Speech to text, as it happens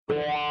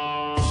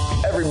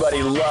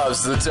Everybody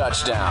loves the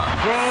touchdown.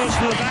 Throws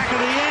to the back of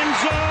the end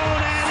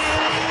zone, and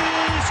it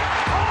is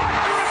caught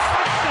for a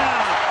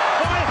touchdown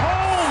by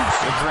Holmes.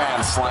 The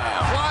grand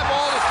slam. Fly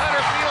ball to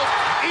center field.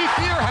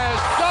 Ethier has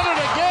done it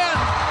again.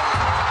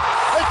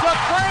 It's a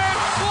grand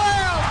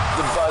slam.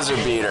 The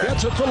buzzer beater.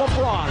 Gets it to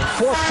LeBron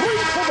for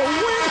three for the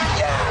win.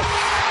 Yes!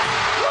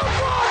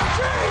 LeBron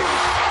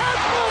James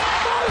at the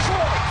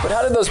buzzer! But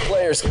how did those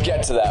players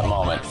get to that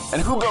moment?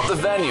 And who built the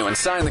venue and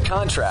signed the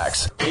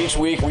contracts? Each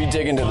week we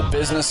dig into the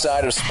business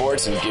side of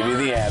sports and give you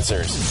the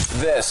answers.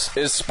 This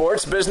is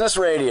Sports Business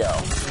Radio.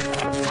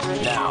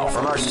 Now,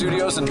 from our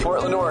studios in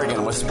Portland,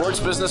 Oregon with Sports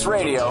Business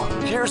Radio,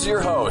 here's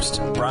your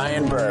host,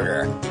 Brian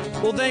Berger.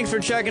 Well, thanks for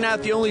checking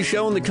out the only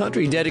show in the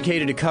country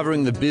dedicated to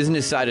covering the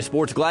business side of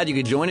sports. Glad you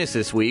could join us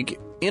this week.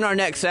 In our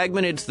next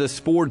segment, it's the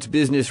Sports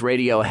Business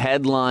Radio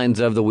headlines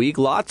of the week.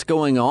 Lots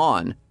going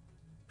on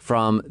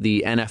from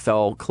the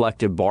NFL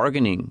collective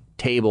bargaining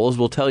tables.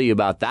 We'll tell you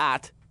about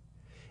that.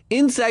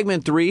 In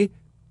segment 3,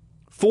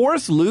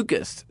 Forrest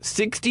Lucas,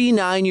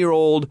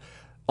 69-year-old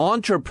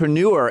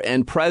entrepreneur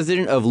and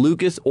president of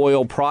Lucas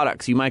Oil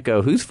Products. You might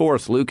go, who's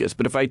Forrest Lucas?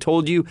 But if I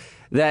told you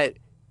that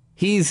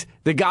he's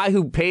the guy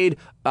who paid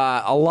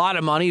a lot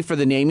of money for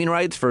the naming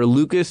rights for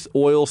Lucas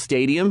Oil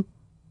Stadium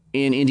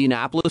in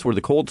Indianapolis, where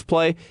the Colts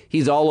play.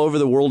 He's all over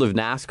the world of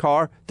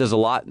NASCAR, does a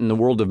lot in the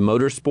world of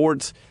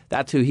motorsports.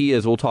 That's who he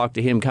is. We'll talk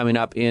to him coming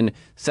up in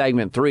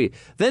segment 3.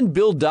 Then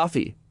Bill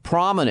Duffy,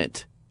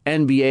 prominent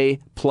NBA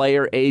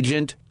player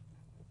agent,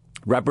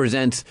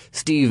 represents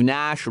Steve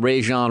Nash,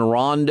 Rajon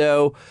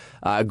Rondo,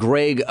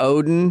 Greg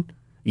Oden,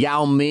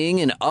 Yao Ming,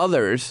 and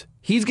others.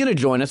 He's going to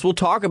join us. We'll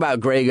talk about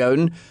Greg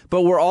Oden,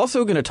 but we're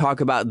also going to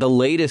talk about the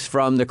latest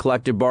from the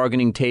collective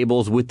bargaining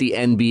tables with the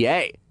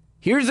NBA.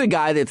 Here's a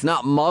guy that's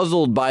not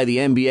muzzled by the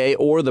NBA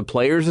or the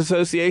Players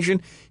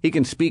Association. He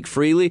can speak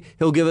freely.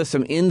 He'll give us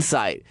some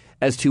insight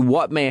as to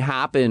what may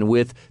happen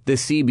with the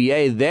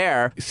CBA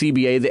there.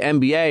 CBA, the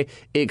NBA,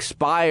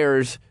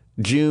 expires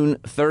June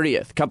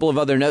 30th. Couple of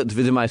other notes.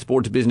 Visit my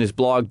sports business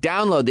blog.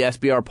 Download the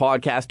SBR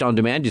podcast on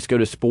demand. Just go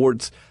to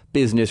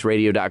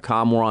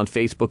sportsbusinessradio.com. We're on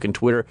Facebook and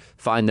Twitter.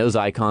 Find those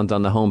icons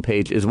on the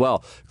homepage as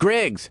well.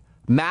 Griggs,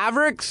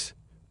 Mavericks,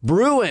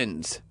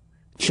 Bruins,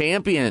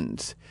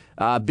 champions.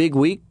 Big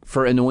week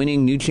for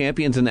anointing new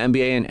champions in the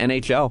NBA and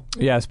NHL.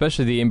 Yeah,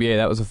 especially the NBA.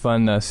 That was a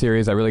fun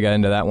series. I really got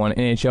into that one.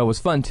 NHL was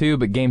fun too,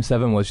 but Game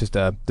 7 was just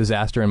a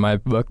disaster in my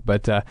book.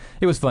 But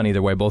it was fun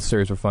either way. Both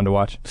series were fun to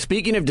watch.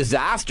 Speaking of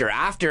disaster,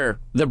 after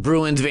the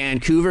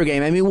Bruins-Vancouver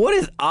game, I mean, what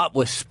is up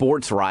with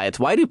sports riots?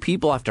 Why do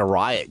people have to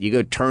riot? You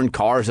go turn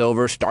cars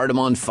over, start them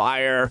on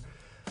fire.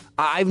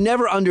 I've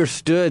never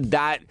understood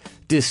that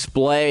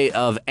display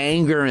of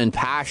anger and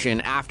passion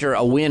after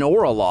a win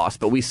or a loss,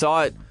 but we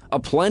saw it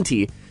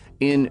aplenty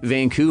in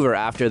Vancouver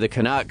after the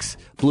Canucks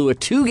blew a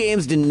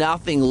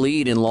 2-0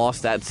 lead and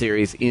lost that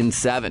series in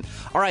 7.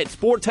 All right,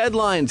 sports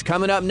headlines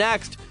coming up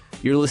next.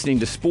 You're listening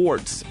to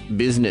Sports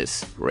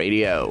Business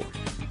Radio.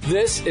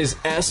 This is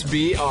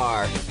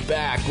SBR.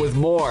 Back with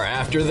more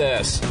after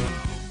this.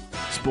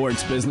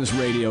 Sports Business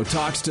Radio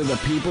talks to the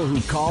people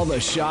who call the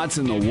shots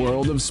in the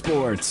world of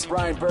sports.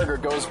 Brian Berger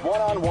goes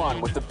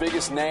one-on-one with the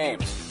biggest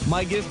names.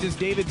 My guest is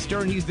David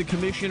Stern. He's the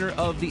commissioner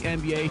of the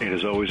NBA. It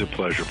is always a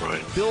pleasure,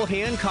 Brian. Bill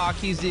Hancock,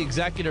 he's the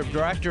executive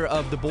director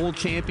of the Bowl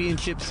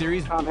Championship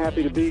Series. I'm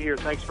happy to be here.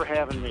 Thanks for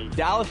having me.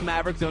 Dallas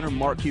Mavericks owner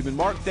Mark Cuban.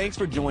 Mark, thanks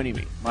for joining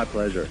me. My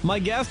pleasure. My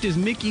guest is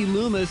Mickey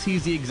Loomis.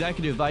 He's the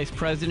executive vice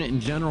president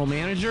and general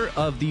manager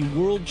of the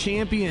world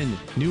champion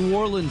New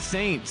Orleans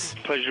Saints.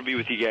 Pleasure to be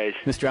with you guys.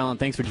 Mr. Allen,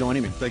 thanks for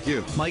joining me. Thank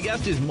you. My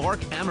guest is Mark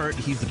Emmert.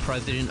 He's the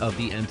president of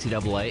the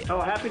NCAA.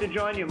 Oh, happy to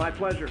join you. My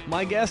pleasure.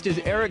 My guest is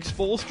Eric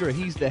Spoelstra.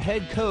 He's the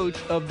head coach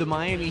of the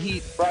Miami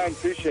Heat. Brian,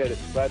 appreciate it.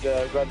 Glad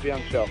to be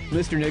on the show.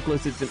 Mr.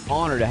 Nicholas, it's an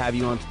honor to have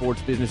you on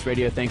Sports Business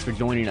Radio. Thanks for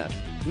joining us.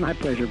 My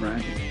pleasure,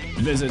 Brian.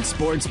 Visit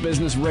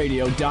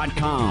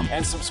sportsbusinessradio.com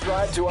And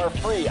subscribe to our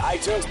free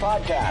iTunes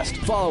podcast.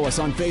 Follow us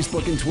on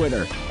Facebook and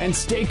Twitter and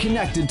stay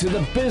connected to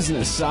the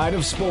business side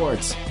of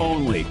sports.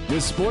 Only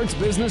with Sports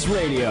Business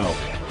Radio.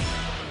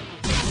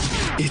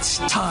 It's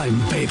time,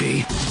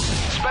 baby.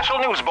 Special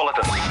news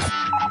bulletin.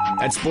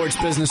 At Sports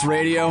Business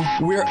Radio,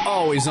 we're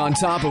always on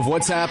top of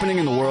what's happening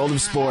in the world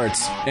of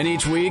sports. And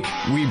each week,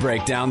 we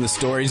break down the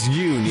stories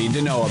you need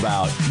to know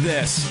about.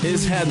 This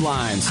is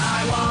Headlines.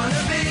 I want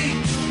to be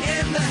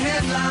in the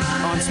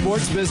headlines. On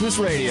Sports Business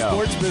Radio.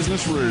 Sports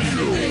Business Radio.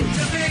 Anything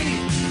to be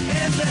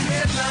in the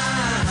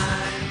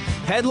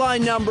headlines.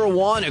 Headline number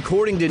 1,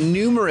 according to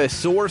numerous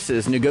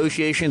sources,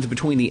 negotiations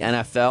between the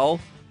NFL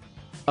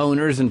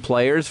owners and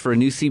players for a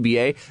new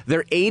CBA,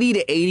 they're 80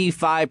 to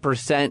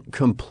 85%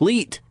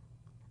 complete.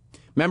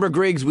 Remember,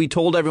 Griggs, we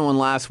told everyone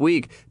last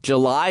week,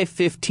 July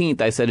 15th,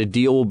 I said a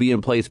deal will be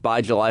in place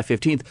by July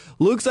 15th.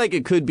 Looks like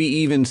it could be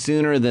even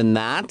sooner than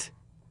that.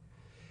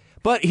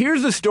 But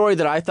here's the story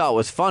that I thought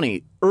was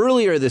funny.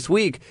 Earlier this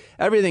week,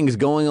 everything's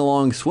going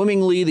along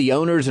swimmingly. The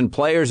owners and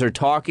players are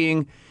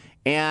talking,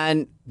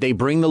 and they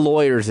bring the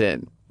lawyers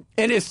in.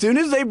 And as soon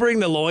as they bring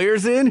the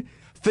lawyers in,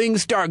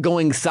 things start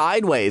going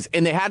sideways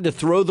and they had to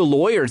throw the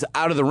lawyers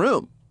out of the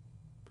room.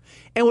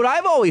 And what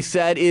I've always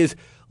said is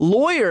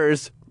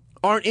lawyers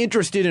aren't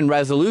interested in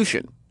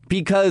resolution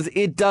because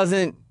it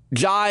doesn't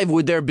jive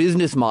with their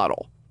business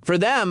model. For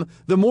them,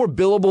 the more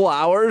billable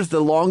hours,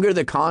 the longer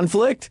the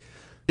conflict,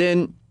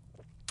 then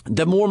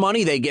the more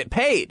money they get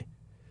paid.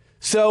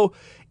 So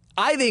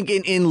I think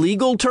in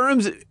legal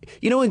terms,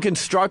 in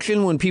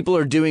construction, when people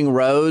are doing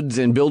roads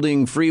and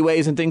building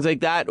freeways and things like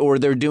that, or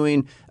they're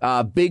doing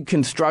big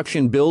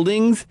construction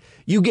buildings,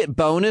 you get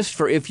bonused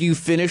for if you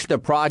finish the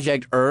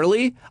project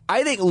early.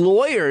 I think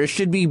lawyers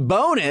should be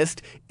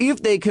bonused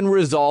if they can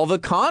resolve a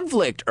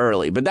conflict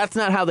early, but that's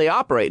not how they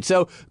operate.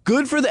 So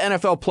good for the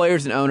NFL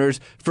players and owners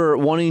for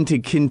wanting to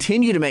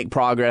continue to make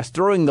progress,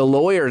 throwing the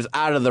lawyers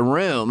out of the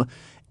room.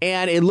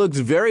 And it looks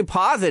very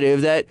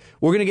positive that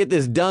we're going to get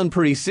this done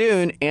pretty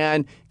soon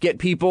and get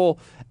people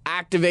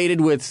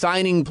activated with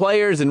signing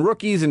players and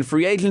rookies and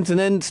free agents and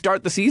then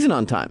start the season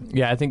on time.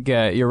 Yeah, I think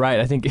you're right.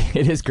 I think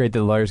it is great that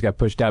the lawyers got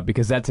pushed out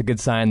because that's a good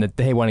sign that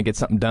they want to get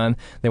something done.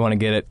 They want to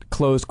get it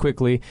closed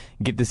quickly,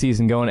 get the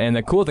season going. And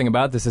the cool thing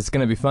about this, it's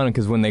going to be fun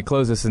because when they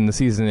close this and the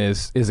season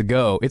is a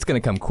go, it's going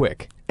to come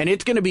quick. And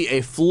it's going to be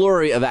a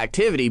flurry of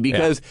activity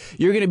because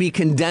you're going to be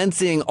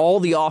condensing all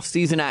the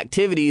off-season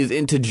activities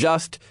into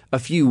just a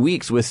few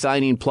weeks with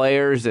signing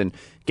players and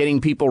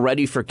getting people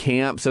ready for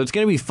camp. So it's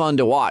going to be fun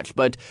to watch.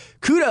 But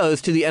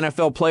kudos to the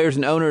NFL players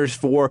and owners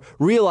for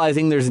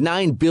realizing there's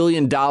 $9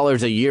 billion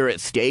a year at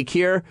stake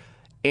here.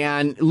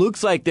 And it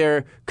looks like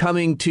they're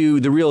coming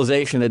to the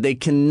realization that they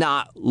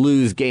cannot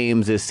lose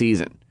games this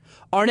season.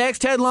 Our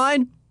next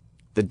headline: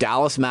 the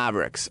Dallas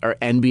Mavericks are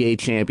NBA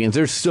champions.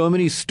 There's so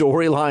many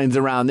storylines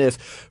around this.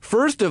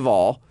 First of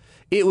all,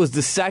 it was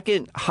the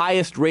second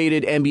highest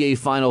rated NBA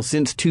final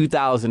since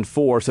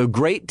 2004. So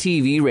great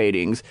TV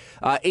ratings.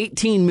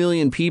 18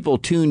 million people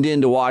tuned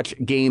in to watch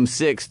Game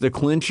 6, the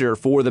clincher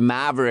for the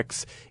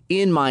Mavericks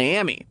in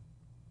Miami.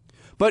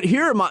 But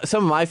here are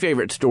some of my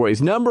favorite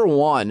stories. Number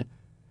one,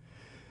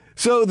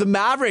 so the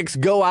Mavericks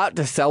go out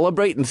to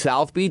celebrate in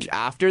South Beach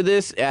after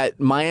this at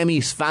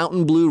Miami's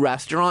Fontainebleau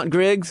restaurant,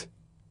 Griggs.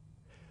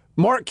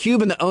 Mark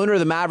Cuban, the owner of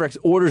the Mavericks,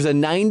 orders a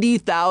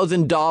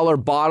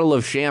 $90,000 bottle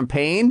of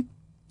champagne,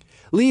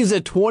 leaves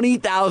a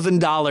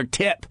 $20,000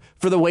 tip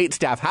for the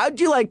waitstaff. How'd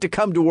you like to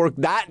come to work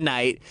that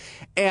night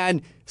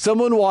and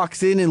someone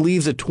walks in and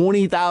leaves a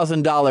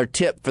 $20,000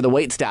 tip for the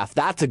waitstaff?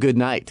 That's a good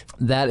night.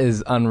 That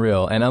is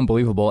unreal and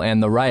unbelievable.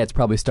 And the riots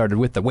probably started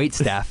with the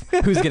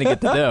waitstaff. Who's going to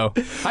get the dough?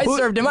 I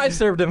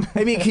served him.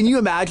 I mean, can you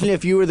imagine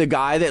if you were the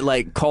guy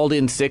that called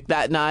in sick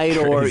that night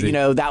or,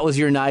 that was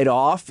your night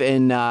off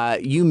and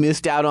you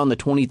missed out on the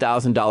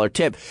 $20,000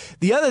 tip?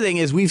 The other thing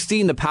is we've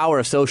seen the power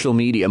of social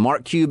media.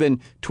 Mark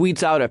Cuban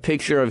tweets out a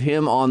picture of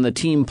him on the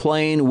team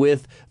plane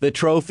with the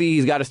trophy.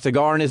 He's got a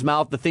cigar in his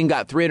mouth. The thing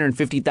got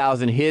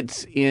 350,000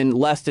 hits in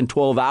less than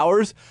 12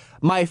 hours.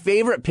 My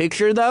favorite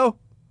picture, though,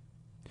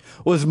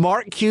 was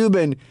Mark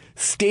Cuban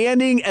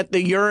standing at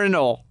the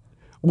urinal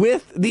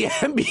with the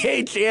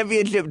NBA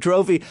championship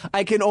trophy.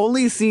 I can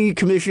only see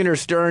Commissioner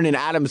Stern and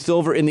Adam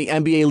Silver in the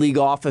NBA league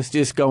office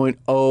just going,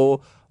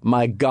 oh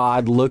my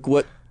God, look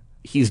what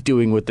he's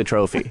doing with the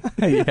trophy.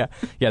 Yeah,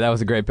 that was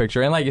a great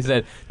picture. And like you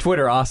said,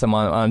 Twitter awesome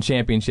on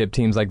championship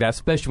teams like that,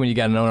 especially when you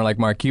got an owner like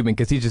Mark Cuban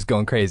because he's just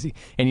going crazy.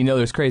 And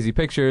there's crazy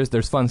pictures,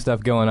 there's fun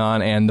stuff going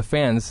on, and the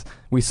fans,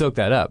 we soak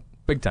that up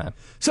big time.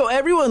 So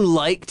everyone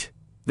liked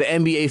the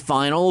NBA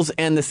Finals,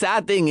 and the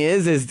sad thing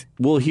is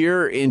we'll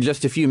hear in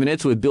just a few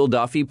minutes with Bill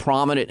Duffy,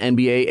 prominent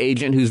NBA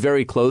agent who's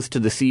very close to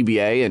the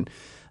CBA and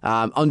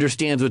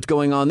understands what's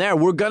going on there.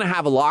 We're going to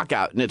have a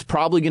lockout, and it's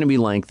probably going to be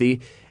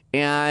lengthy.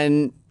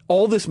 And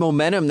all this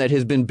momentum that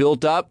has been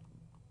built up,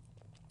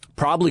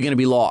 probably going to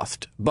be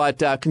lost. But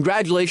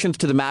congratulations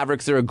to the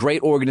Mavericks. They're a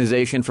great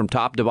organization from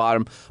top to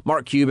bottom.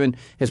 Mark Cuban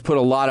has put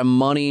a lot of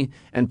money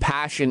and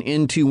passion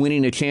into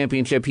winning a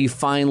championship. He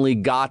finally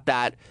got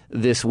that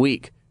this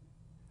week.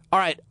 All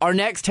right, our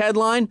next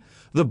headline,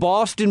 the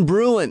Boston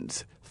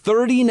Bruins.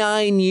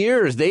 39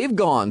 years they've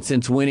gone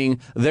since winning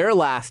their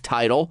last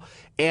title,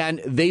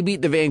 and they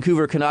beat the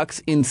Vancouver Canucks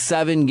in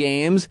 7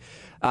 games.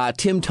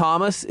 Tim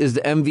Thomas is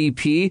the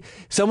MVP.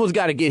 Someone's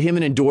got to get him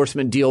an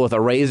endorsement deal with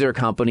a razor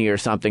company or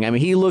something. I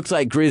mean, he looks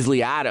like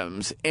Grizzly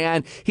Adams,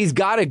 and he's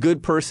got a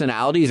good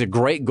personality. He's a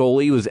great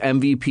goalie. He was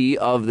MVP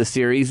of the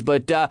series.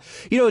 But,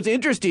 it's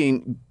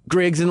interesting,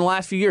 Griggs, in the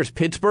last few years,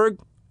 Pittsburgh,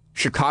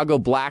 Chicago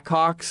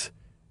Blackhawks,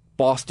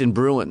 Boston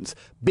Bruins.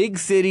 Big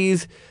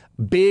cities,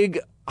 big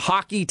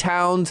hockey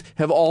towns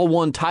have all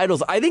won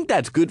titles. I think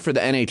that's good for the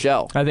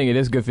NHL. I think it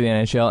is good for the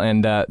NHL,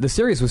 and the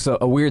series was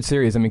a weird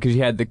series. I mean, because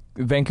you had the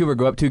Vancouver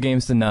go up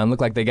 2-0,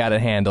 looked like they got it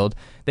handled.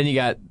 Then you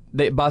got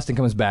Boston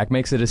comes back,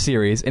 makes it a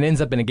series, and ends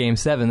up in a Game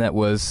 7 that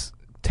was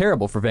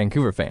terrible for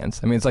Vancouver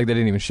fans. I mean, it's like they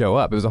didn't even show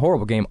up. It was a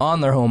horrible game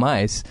on their home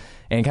ice,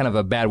 and kind of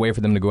a bad way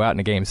for them to go out in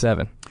a Game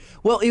 7.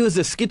 Well, it was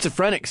a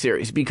schizophrenic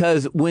series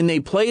because when they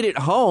played at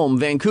home,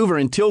 Vancouver,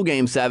 until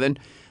Game 7,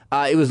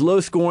 it was low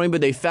scoring, but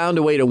they found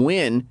a way to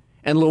win.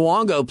 And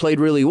Luongo played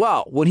really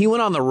well. When he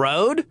went on the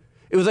road,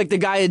 It was like the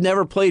guy had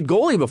never played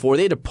goalie before.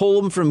 They had to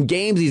pull him from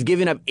games. He's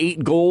giving up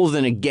 8 goals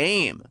in a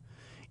game.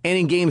 And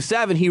in Game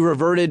 7, he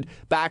reverted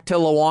back to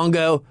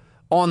Luongo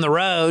on the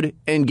road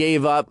and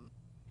gave up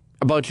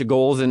a bunch of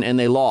goals, and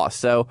they lost.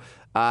 So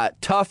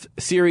tough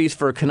series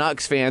for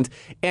Canucks fans.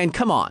 And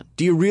come on,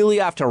 do you really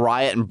have to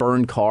riot and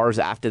burn cars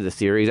after the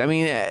series? I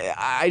mean,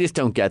 I just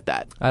don't get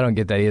that. I don't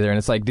get that either. And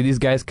it's like, do these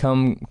guys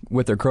come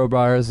with their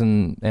crowbars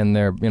and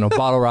their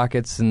bottle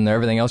rockets and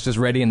everything else just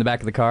ready in the back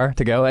of the car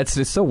to go? It's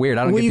just so weird.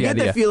 I don't get the idea. You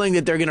get the feeling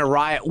that they're going to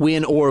riot,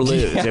 win or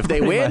lose. Yeah, if they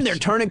win, much. They're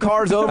turning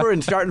cars over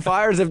and starting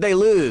fires. If they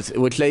lose,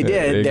 which they did,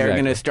 exactly. They're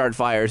going to start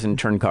fires and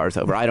turn cars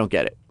over. I don't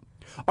get it.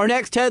 Our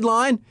next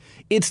headline,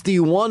 it's the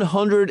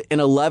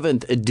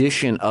 111th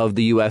edition of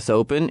the U.S.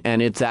 Open,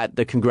 and it's at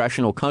the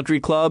Congressional Country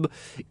Club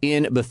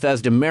in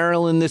Bethesda,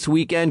 Maryland this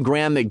weekend.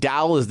 Graham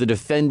McDowell is the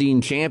defending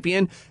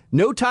champion.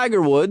 No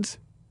Tiger Woods.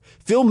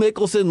 Phil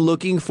Mickelson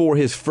looking for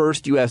his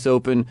first U.S.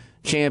 Open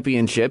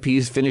championship.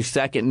 He's finished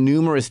second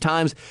numerous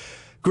times.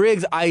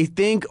 Griggs, I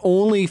think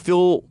only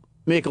Phil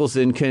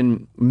Mickelson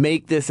can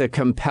make this a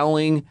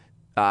compelling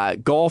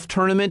golf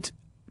tournament.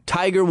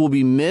 Tiger will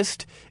be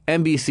missed.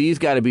 NBC's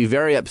got to be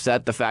very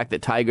upset the fact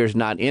that Tiger's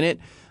not in it.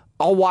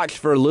 I'll watch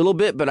for a little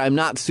bit, but I'm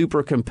not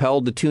super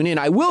compelled to tune in.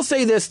 I will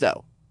say this,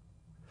 though.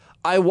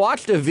 I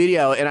watched a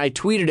video, and I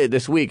tweeted it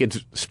this week. It's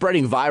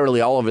spreading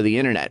virally all over the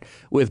internet,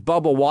 with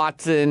Bubba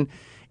Watson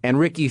and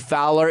Ricky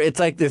Fowler. It's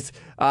like this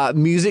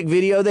music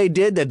video they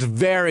did that's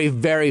very,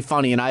 very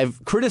funny. And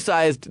I've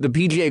criticized the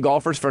PGA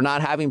golfers for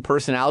not having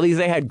personalities.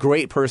 They had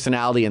great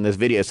personality in this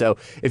video. So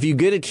if you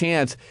get a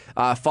chance,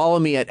 follow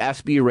me at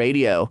SB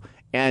Radio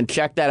and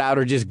check that out,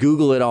 or just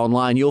Google it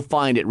online. You'll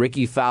find it,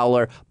 Ricky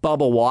Fowler,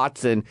 Bubba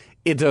Watson.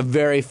 It's a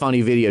very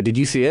funny video. Did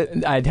you see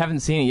it? I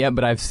haven't seen it yet,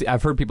 but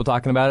I've heard people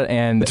talking about it,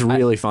 and it's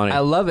really funny. I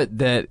love it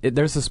that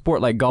there's a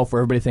sport like golf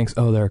where everybody thinks,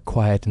 oh, they're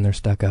quiet and they're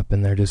stuck up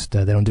and they're just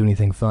they don't do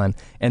anything fun.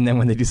 And then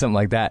when they do something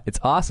like that, it's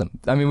awesome.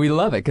 I mean, we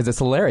love it because it's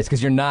hilarious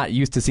because you're not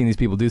used to seeing these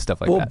people do stuff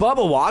like that. Well,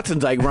 Bubba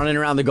Watson's like running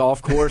around the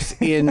golf course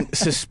in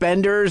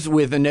suspenders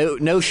with a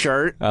no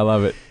shirt. I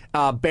love it.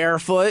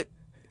 Barefoot.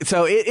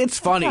 So it's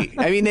funny.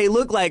 I mean, they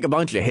look like a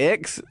bunch of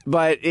hicks,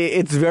 but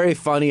it's very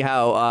funny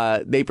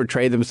how they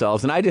portray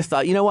themselves. And I just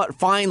thought, you know what?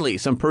 Finally,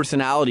 some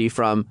personality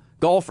from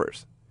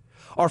golfers.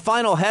 Our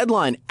final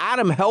headline,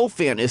 Adam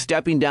Helfand is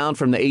stepping down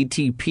from the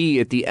ATP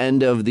at the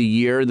end of the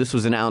year. This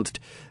was announced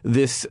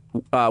this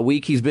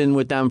week. He's been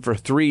with them for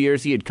 3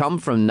 years. He had come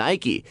from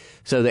Nike.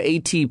 So the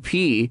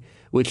ATP,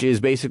 which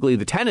is basically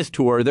the tennis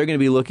tour, they're going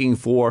to be looking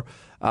for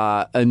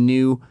a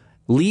new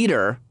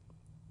leader,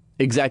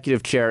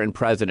 executive chair, and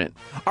president.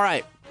 All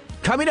right,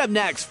 coming up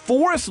next,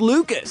 Forrest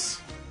Lucas,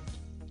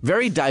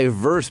 very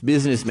diverse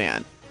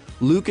businessman.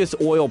 Lucas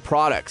Oil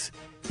Products.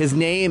 His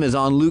name is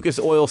on Lucas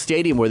Oil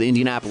Stadium where the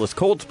Indianapolis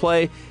Colts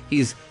play.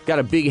 He's got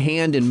a big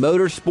hand in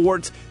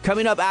motorsports.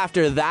 Coming up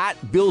after that,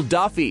 Bill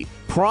Duffy,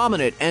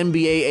 prominent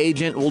NBA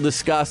agent, will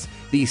discuss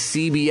the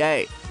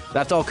CBA.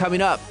 That's all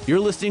coming up. You're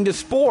listening to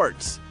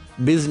Sports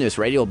Business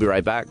Radio. We'll be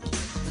right back.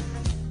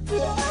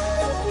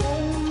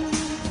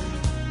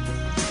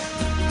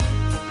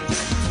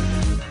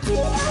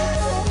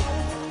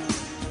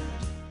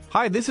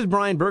 Hi, this is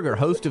Brian Berger,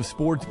 host of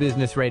Sports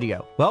Business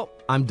Radio. Well,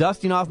 I'm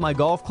dusting off my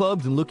golf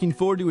clubs and looking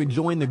forward to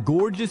enjoying the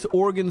gorgeous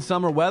Oregon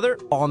summer weather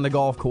on the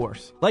golf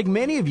course. Like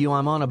many of you,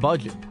 I'm on a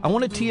budget. I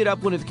want to tee it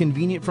up when it's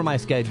convenient for my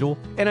schedule,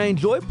 and I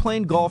enjoy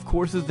playing golf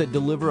courses that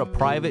deliver a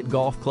private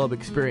golf club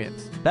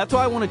experience. That's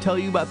why I want to tell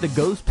you about the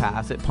Ghost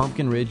Pass at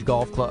Pumpkin Ridge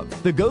Golf Club.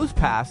 The Ghost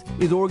Pass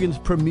is Oregon's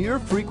premier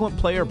frequent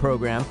player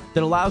program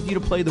that allows you to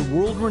play the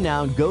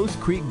world-renowned Ghost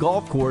Creek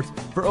Golf Course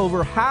for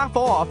over half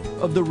off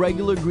of the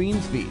regular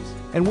greens fees.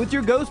 And with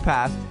your Ghost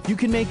Pass, you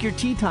can make your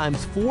tee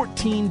times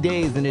 14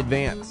 days in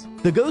advance.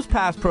 The Ghost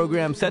Pass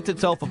program sets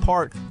itself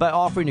apart by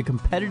offering a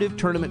competitive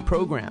tournament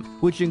program,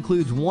 which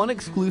includes one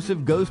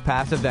exclusive Ghost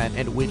Pass event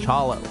at Witch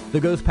Hollow. The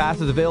Ghost Pass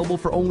is available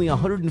for only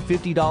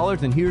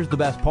 $150, and here's the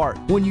best part.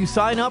 When you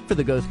sign up for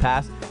the Ghost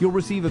Pass, you'll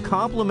receive a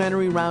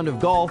complimentary round of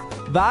golf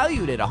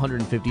valued at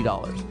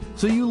 $150.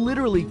 So you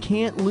literally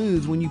can't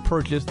lose when you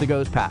purchase the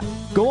Ghost Pass.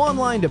 Go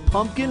online to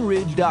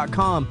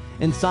pumpkinridge.com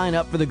and sign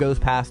up for the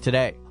Ghost Pass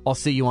today. I'll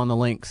see you on the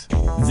links.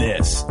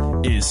 This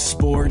is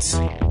Sports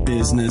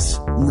Business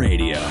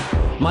Radio.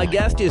 My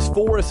guest is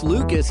Forrest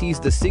Lucas. He's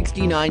the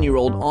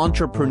 69-year-old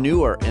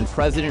entrepreneur and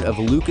president of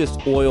Lucas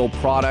Oil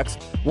Products,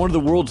 one of the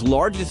world's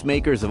largest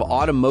makers of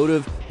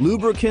automotive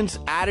lubricants,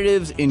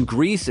 additives, and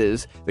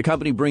greases. The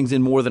company brings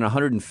in more than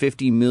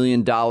 $150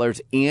 million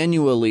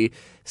annually,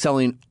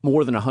 selling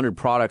more than 100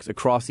 products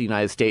across the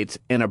United States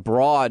and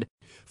abroad.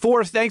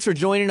 Forrest, thanks for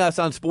joining us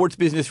on Sports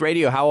Business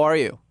Radio. How are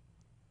you?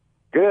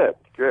 Good.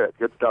 Good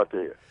to talk to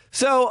you.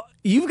 So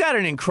you've got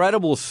an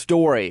incredible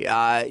story.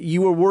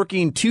 You were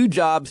working 2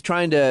 jobs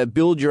trying to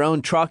build your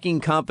own trucking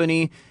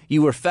company.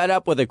 You were fed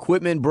up with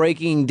equipment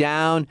breaking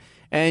down,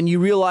 and you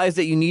realized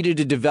that you needed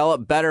to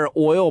develop better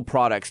oil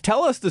products.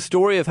 Tell us the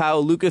story of how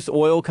Lucas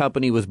Oil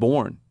Company was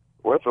born.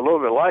 Well, it's a little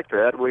bit like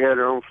that. We had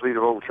our own fleet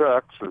of old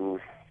trucks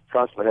and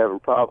constantly having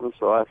problems,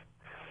 so I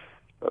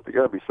there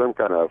got to be some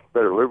kind of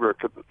better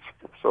lubricant.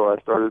 So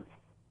I started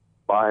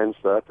buying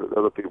stuff that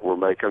other people were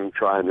making,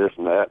 trying this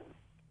and that.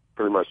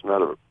 Pretty much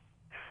none of it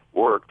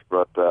worked,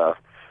 but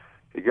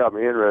it got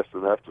me interested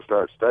enough to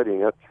start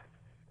studying it.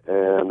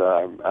 And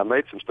I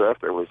made some stuff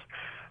that was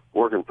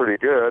working pretty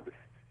good.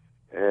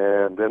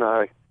 And then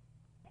I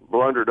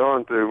blundered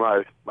on to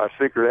my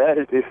secret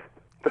additive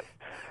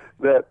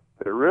that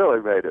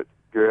really made it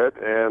good.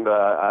 And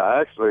I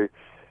actually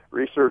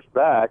researched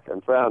back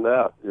and found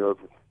out, the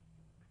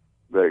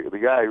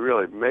guy who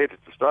really made it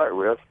to start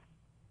with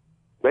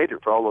made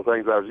it for all the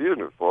things I was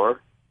using it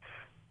for.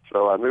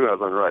 So I knew I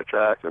was on the right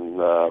track, and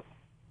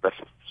that's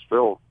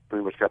still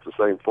pretty much got the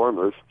same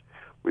formulas.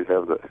 We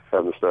have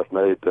the stuff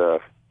made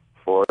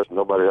for us.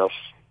 Nobody else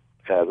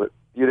has it.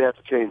 You'd have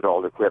to change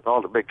all the equipment.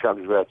 All the big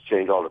companies would have to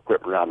change all the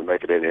equipment around to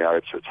make it anyhow.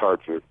 It's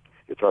hard to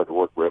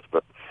work with,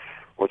 but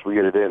once we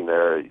get it in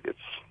there, it's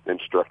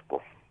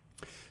indestructible.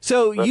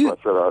 So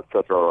that's what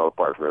sets our auto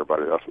apart from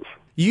everybody else's.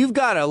 You've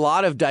got a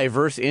lot of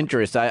diverse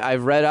interests.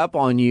 I've read up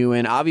on you,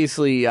 and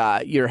obviously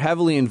you're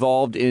heavily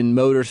involved in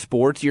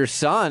motorsports. Your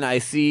son, I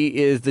see,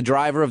 is the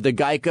driver of the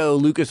Geico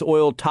Lucas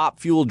Oil Top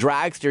Fuel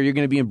Dragster. You're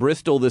going to be in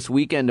Bristol this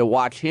weekend to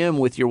watch him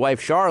with your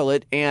wife,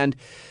 Charlotte. And,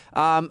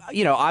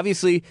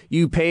 obviously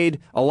you paid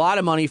a lot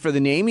of money for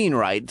the naming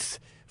rights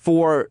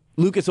for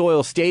Lucas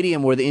Oil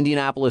Stadium, where the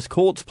Indianapolis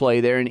Colts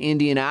play there in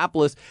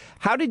Indianapolis.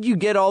 How did you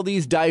get all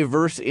these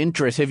diverse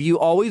interests? Have you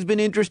always been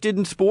interested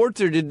in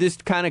sports, or did this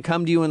kind of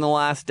come to you in the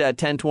last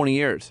 10, 20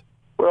 years?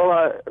 Well,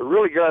 I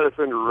really got us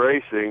into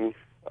racing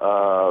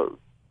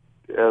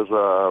as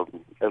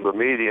a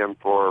medium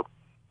for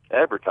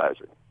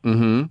advertising.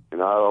 Mm-hmm.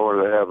 I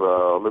wanted to have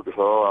a Lucas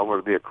Oil. I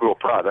wanted to be a cool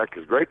product.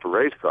 It's great for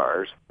race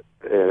cars.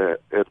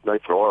 It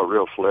makes the oil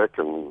real slick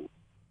and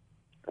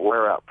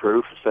wear-out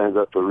proof. It stands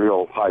up to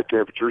real high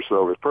temperature,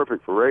 so it's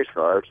perfect for race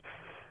cars.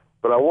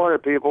 But I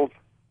wanted people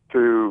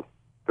to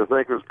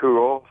think it was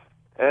cool,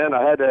 and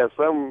I had to have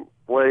some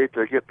way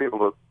to get people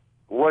to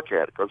look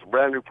at it, because it's a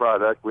brand new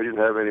product. We didn't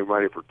have any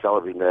money for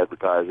television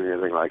advertising or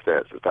anything like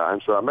that at the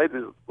time, so I made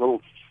these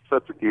little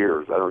sets of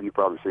gears. I don't know, you've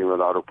probably seen them in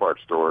auto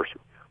parts stores.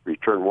 We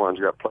turn one's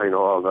got plain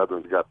oil, and the other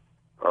one's got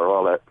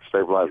all that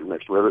stabilizer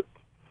mixed with it.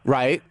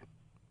 Right.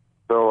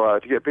 So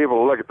to get people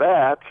to look at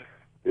that,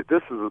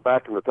 this is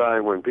back in the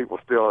time when people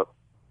still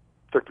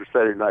took their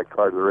Saturday night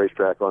car to the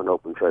racetrack on an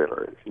open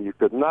trailer. You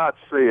could not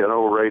see an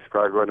old race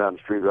car going down the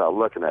street without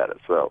looking at it.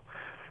 So,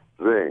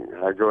 zing.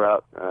 I go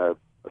out, I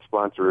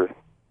sponsor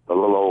a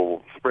little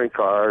old sprint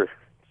car,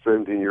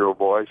 17-year-old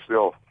boy,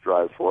 still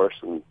drives for us.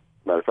 And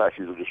matter of fact,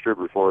 he's a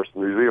distributor for us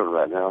in New Zealand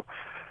right now.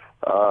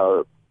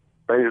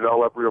 Painted it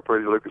all up real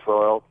pretty, Lucas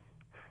Oil.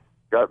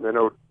 Got me an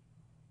old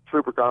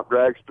Super Comp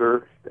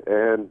dragster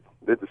and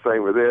did the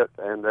same with it.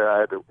 And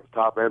I had the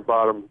top and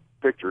bottom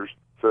pictures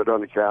set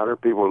on the counter.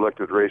 People looked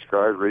at the race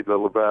cars, read a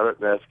little about it,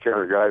 and asked the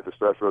counter guy if the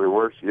stuff really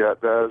works. Yeah,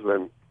 it does.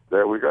 And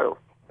there we go.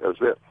 That's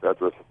it.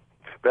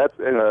 That's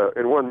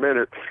in 1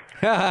 minute.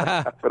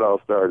 That's it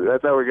all started.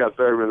 That's how we got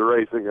started with the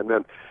racing, and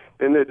then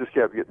it just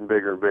kept getting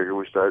bigger and bigger.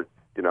 We started,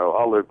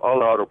 all the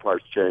auto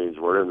parts changed.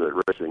 We're in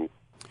the racing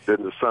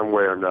in some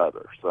way or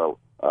another. So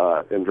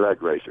in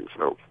drag racing.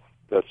 So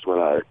that's when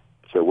I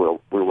said,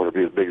 well, we want to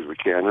be as big as we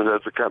can. And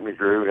as the company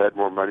grew, we had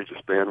more money to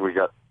spend. We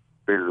got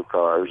bigger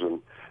cars and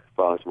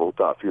found some old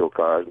top fuel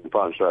cars, and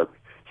finally started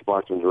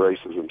sponsoring the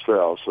races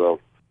themselves.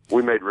 So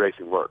we made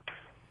racing work.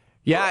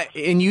 Yeah,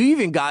 and you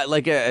even got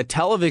like a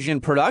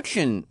television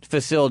production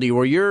facility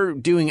where you're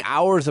doing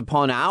hours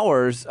upon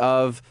hours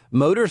of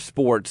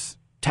motorsports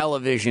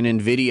television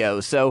and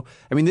video. So,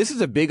 I mean, this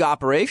is a big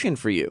operation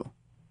for you.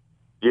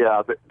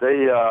 Yeah,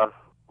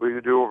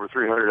 we do over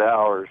 300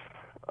 hours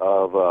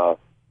of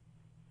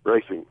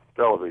racing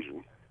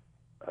television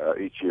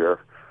each year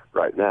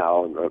right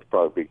now, and that's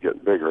probably getting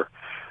bigger.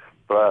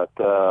 But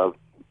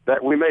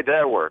that we made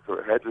that work. We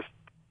had this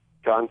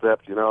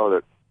concept, that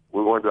I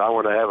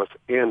wanted to have us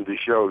end the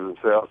shows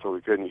themselves, so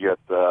we couldn't get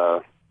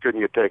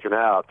taken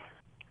out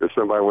if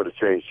somebody would have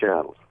changed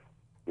channels.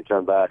 We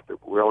come back, we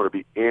want to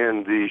be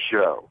in the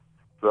show.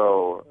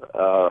 So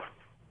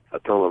I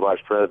told the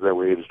vice president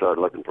we need to start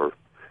looking for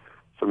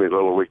some of these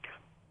little week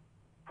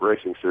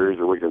racing series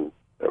that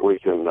we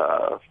can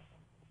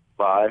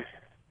buy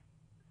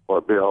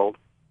or build.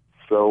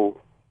 So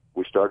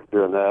we started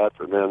doing that,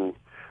 and then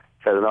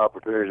had an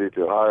opportunity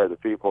to hire the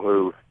people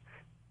who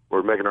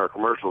were making our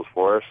commercials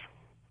for us.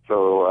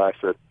 So I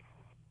said,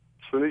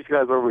 send these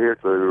guys over here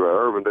to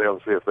Urbandale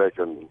and see if they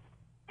can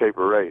tape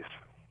a race.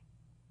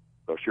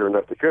 So sure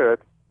enough, they could.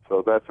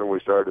 So that's when we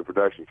started the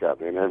production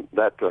company, and then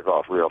that took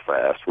off real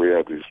fast. We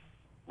had these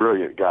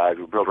brilliant guys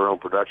who built our own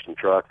production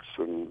trucks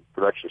and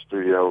production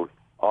studio,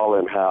 all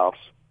in-house.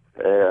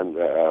 And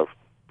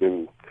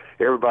then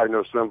everybody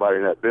knows somebody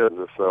in that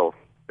business, so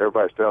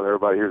everybody's telling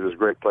everybody here's this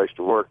great place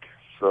to work.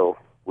 So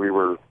we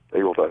were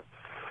able to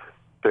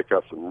pick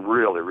up some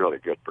really, really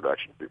good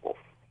production people.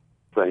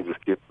 Things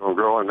just keep on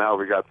growing. Now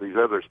we got these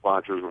other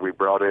sponsors that we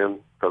brought in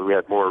because we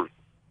had more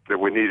that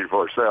we needed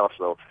for ourselves.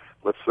 So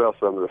let's sell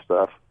some of the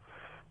stuff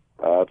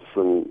to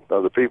some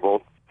other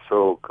people.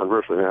 so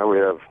conversely, now we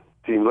have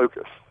Team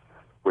Lucas,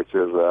 which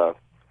is a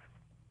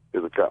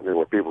company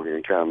where people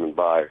can come and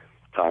buy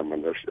time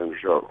in the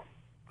show.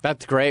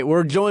 That's great.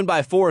 We're joined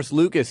by Forrest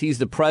Lucas. He's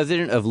the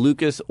president of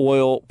Lucas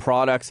Oil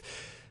Products.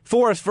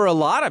 Forrest, for a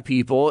lot of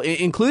people,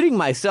 including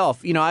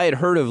myself, I had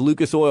heard of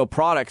Lucas Oil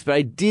Products, but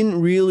I didn't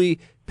really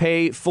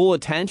pay full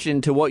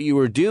attention to what you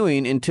were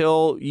doing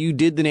until you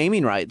did the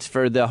naming rights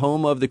for the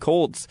home of the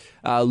Colts,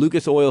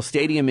 Lucas Oil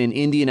Stadium in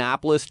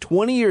Indianapolis.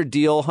 20-year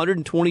deal,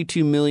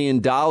 $122 million.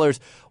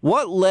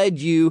 What led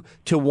you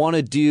to want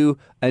to do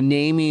a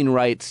naming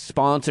rights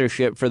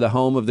sponsorship for the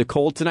home of the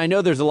Colts? And I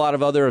know there's a lot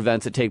of other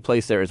events that take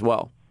place there as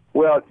well.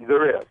 Well,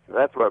 there is.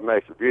 That's what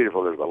makes it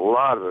beautiful. There's a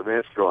lot of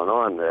events going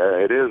on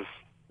there. It is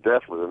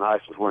definitely the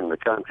nicest one in the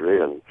country.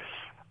 And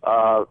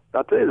I'll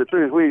tell you the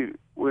truth,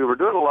 we were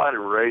doing a lot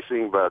of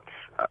racing, but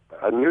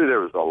I knew there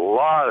was a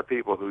lot of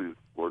people who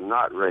were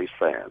not race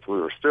fans.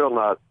 We were still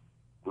not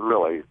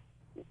really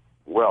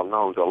well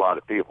known to a lot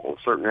of people. In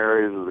certain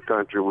areas of the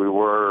country we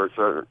were,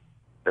 certain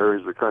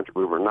areas of the country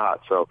we were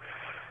not. So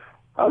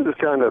I was just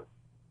kind of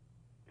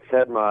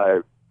had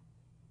my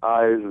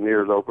eyes and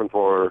ears open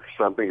for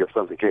something if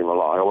something came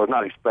along. I was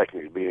not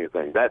expecting it to be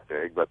anything that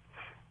big, but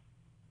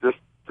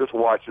just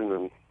watching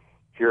and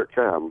here it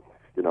come.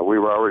 We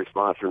were already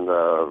sponsoring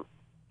the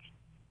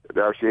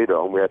RCA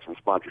Dome. We had some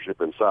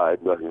sponsorship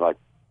inside, nothing like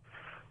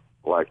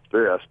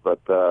this. But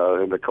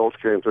and the Colts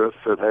came to us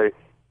and said, "Hey,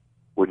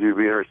 would you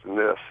be interested in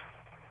this?"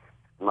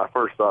 And my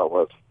first thought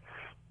was,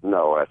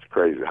 "No, that's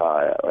crazy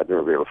high. I'd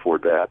never be able to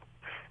afford that."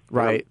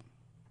 Right.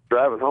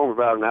 Driving home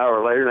about an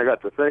hour later, and I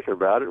got to thinking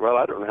about it. Well,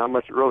 I don't know how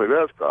much it really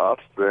does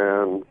cost,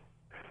 and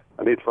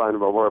I need to find out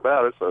more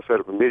about it. So I set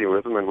up a meeting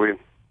with them, and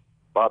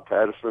Bob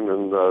Patterson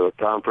and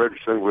Tom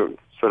Fredrickson, we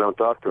sat down and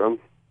talked to them,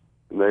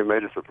 and they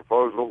made us a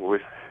proposal. We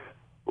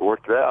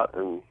worked it out,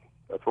 and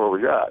that's where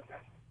we got.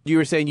 You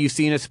were saying you've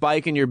seen a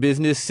spike in your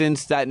business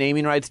since that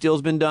naming rights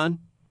deal's been done?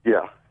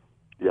 Yeah.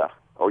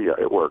 Oh, yeah,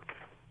 it worked.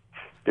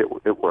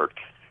 It worked.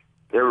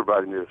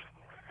 Everybody knew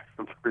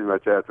pretty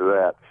much after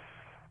that.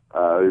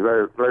 It's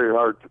very, very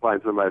hard to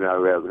find somebody now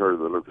who hasn't heard of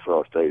the Lucas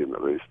Oil Stadium,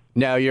 at least.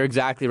 No, you're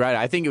exactly right.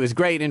 I think it was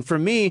great. And for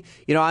me,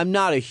 I'm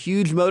not a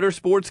huge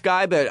motorsports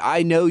guy, but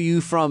I know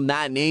you from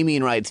that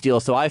naming rights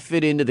deal. So I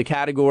fit into the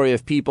category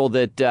of people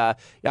that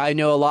I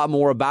know a lot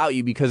more about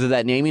you because of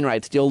that naming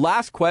rights deal.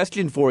 Last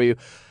question for you.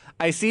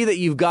 I see that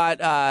you've got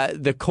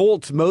the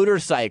Colts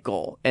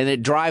motorcycle, and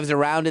it drives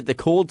around at the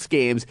Colts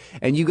games,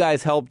 and you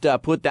guys helped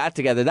put that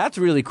together. That's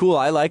really cool.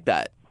 I like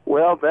that.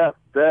 Well,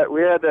 that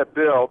we had that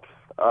built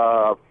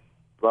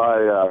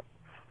by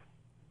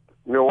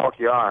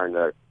Milwaukee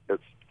Iron.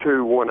 It's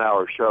 2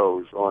 one-hour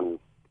shows on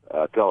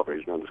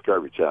television on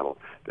Discovery Channel.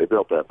 They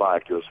built that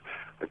bike. It was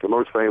like the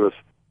most famous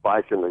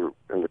bike in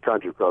the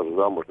country because there's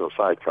almost no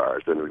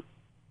sidecars. And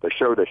they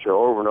showed that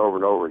show over and over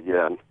and over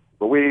again.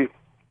 But we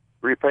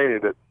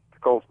repainted it to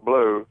Colts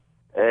blue,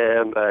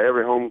 and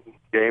every home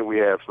game we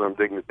have some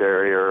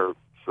dignitary or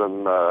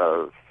some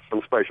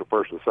special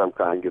person of some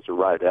kind gets a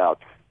ride out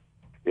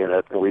in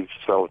it, and we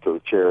sell it to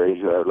the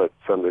charities. Let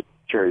some of the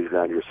charities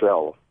down here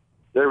sell.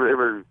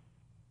 Every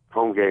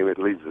home game, it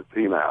leads the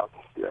team out.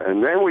 Yeah.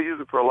 And then we use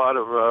it for a lot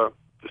of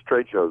just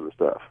trade shows and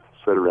stuff.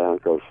 Sit around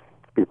because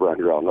people around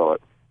here all know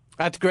it.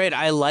 That's great.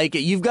 I like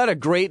it. You've got a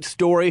great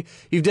story.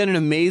 You've done an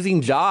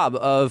amazing job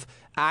of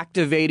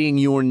activating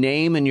your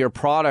name and your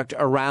product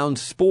around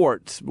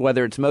sports,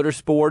 whether it's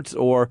motorsports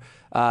or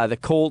the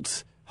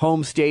Colts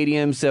home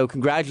stadium. So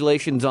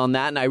congratulations on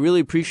that. And I really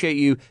appreciate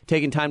you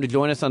taking time to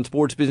join us on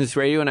Sports Business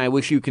Radio, and I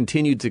wish you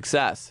continued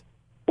success.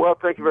 Well,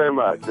 thank you very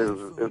much.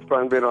 It's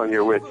fun being on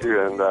here with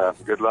you, and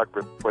good luck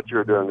with what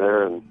you're doing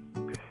there, and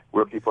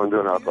we'll keep on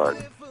doing our part.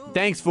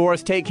 Thanks,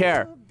 Forrest. Take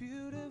care.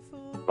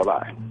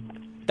 Bye-bye.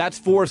 That's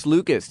Forrest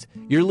Lucas.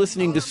 You're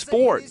listening to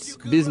Sports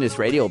Business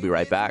Radio. We'll be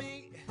right back.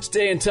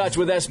 Stay in touch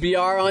with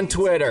SBR on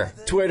Twitter.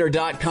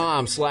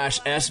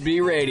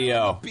 Twitter.com/SB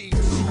Radio.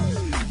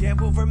 Yeah,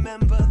 we'll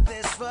remember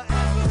this forever.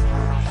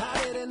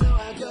 I didn't know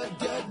how good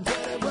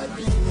it would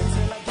be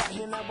until I got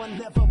here. Now I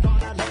never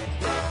wanna let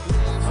it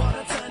leave on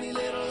a tiny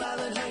little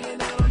island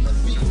hanging out on the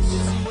beach.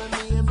 Just you and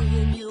me and me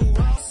and you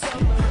all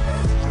summer.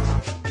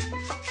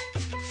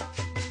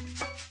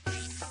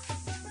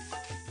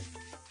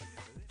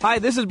 Hi,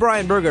 this is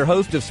Brian Berger,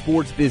 host of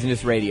Sports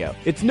Business Radio.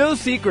 It's no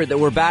secret that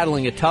we're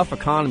battling a tough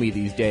economy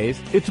these days.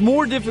 It's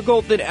more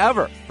difficult than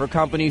ever for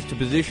companies to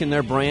position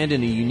their brand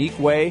in a unique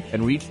way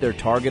and reach their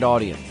target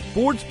audience.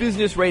 Sports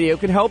Business Radio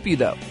can help you,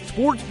 though.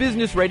 Sports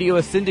Business Radio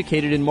is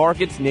syndicated in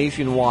markets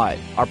nationwide.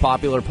 Our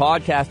popular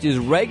podcast is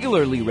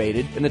regularly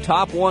rated in the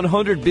top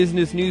 100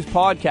 business news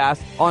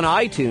podcasts on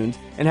iTunes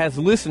and has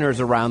listeners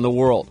around the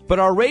world. But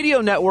our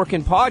radio network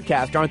and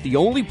podcast aren't the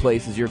only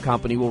places your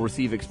company will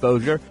receive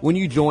exposure when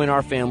you join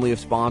our family of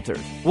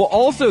sponsors. We'll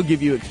also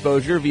give you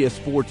exposure via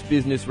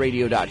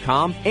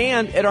sportsbusinessradio.com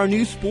and at our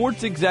new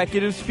Sports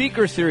Executive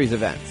Speaker Series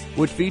events,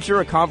 which feature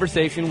a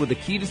conversation with a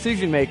key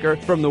decision maker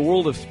from the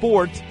world of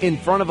sports in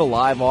front of a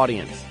live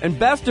audience. And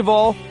best of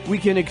all, we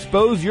can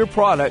expose your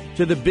product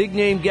to the big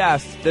name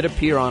guests that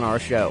appear on our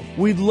show.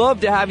 We'd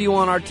love to have you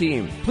on our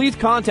team. Please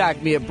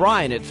contact me at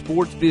Brian at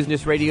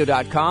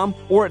sportsbusinessradio.com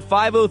or at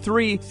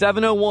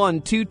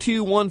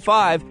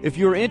 503-701-2215 if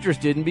you're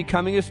interested in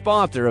becoming a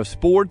sponsor of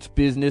Sports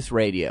Business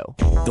Radio.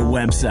 The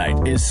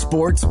website is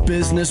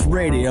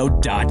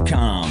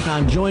sportsbusinessradio.com.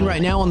 I'm joined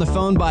right now on the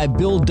phone by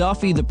Bill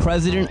Duffy, the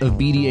president of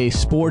BDA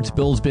Sports.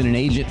 Bill's been an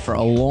agent for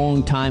a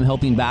long time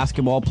helping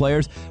basketball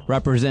players,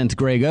 represents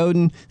Greg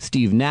Oden,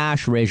 Steve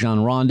Nash,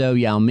 Rajon Rondo,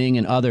 Yao Ming,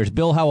 and others.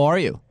 Bill, how are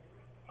you?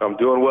 I'm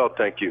doing well,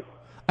 thank you.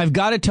 I've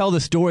got to tell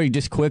the story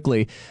just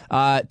quickly.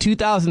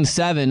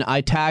 2007,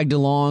 I tagged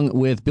along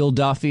with Bill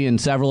Duffy and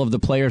several of the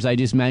players I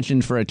just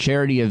mentioned for a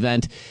charity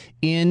event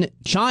in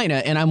China,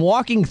 and I'm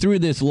walking through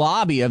this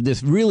lobby of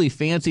this really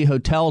fancy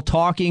hotel,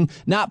 talking,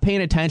 not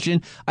paying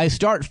attention. I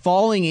start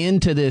falling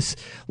into this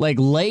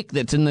lake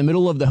that's in the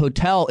middle of the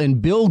hotel,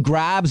 and Bill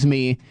grabs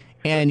me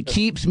and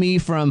keeps me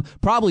from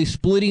probably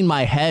splitting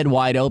my head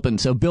wide open.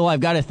 So, Bill,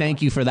 I've got to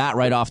thank you for that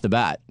right off the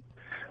bat.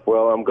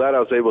 Well, I'm glad I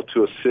was able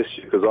to assist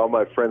you because all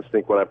my friends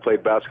think when I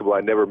played basketball I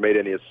never made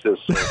any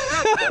assists. So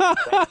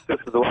that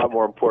assist is a lot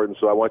more important,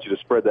 so I want you to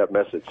spread that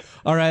message.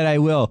 All right, I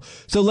will.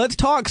 So let's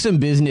talk some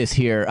business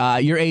here.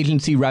 Your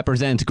agency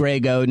represents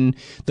Greg Oden.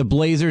 The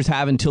Blazers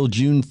have until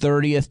June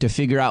 30th to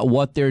figure out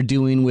what they're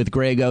doing with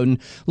Greg Oden.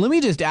 Let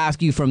me just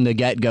ask you from the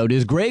get-go,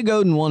 does Greg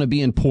Oden want to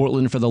be in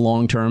Portland for the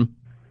long term?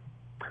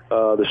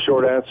 The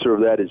short answer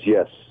of that is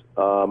yes.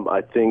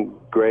 I think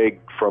Greg,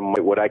 from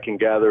what I can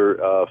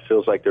gather,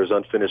 feels like there's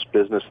unfinished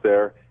business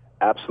there.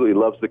 Absolutely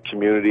loves the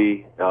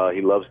community.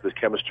 He loves the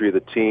chemistry of the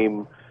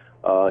team.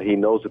 He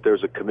knows that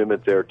there's a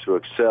commitment there to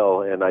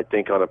excel, and I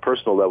think on a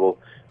personal level,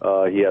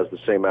 he has the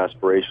same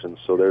aspirations.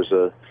 So there's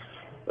a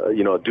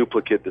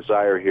duplicate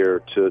desire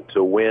here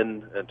to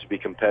win and to be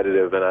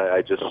competitive. And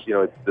I just,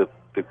 the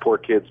poor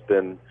kid's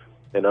been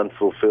an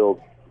unfulfilled,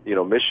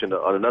 mission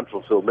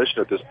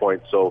at this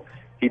point. So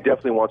he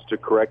definitely wants to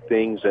correct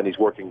things, and he's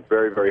working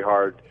very, very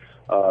hard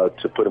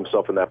to put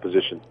himself in that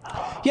position.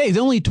 Yeah, he's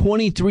only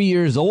 23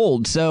 years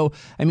old, so,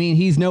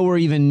 he's nowhere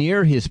even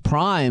near his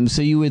prime,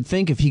 so you would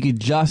think if he could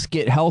just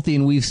get healthy,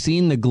 and we've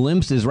seen the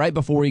glimpses right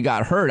before he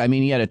got hurt.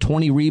 He had a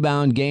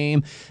 20-rebound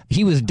game.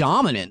 He was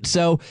dominant,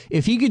 so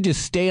if he could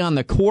just stay on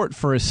the court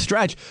for a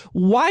stretch,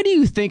 why do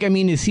you think,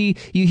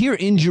 you hear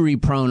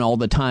injury-prone all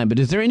the time, but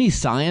is there any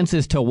science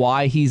as to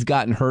why he's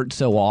gotten hurt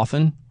so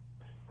often?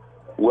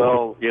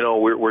 Well,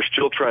 we're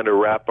still trying to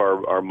wrap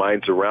our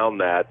minds around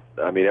that.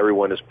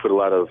 Everyone has put a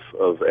lot of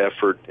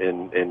effort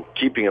in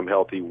keeping him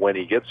healthy when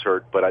he gets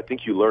hurt, but I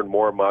think you learn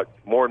more and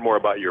more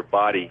about your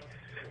body.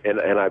 And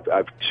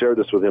I've shared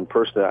this with him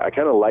personally. I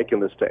kind of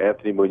liken this to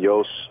Anthony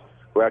Munoz,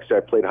 who actually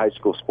I played high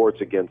school sports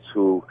against,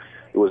 who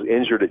was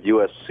injured at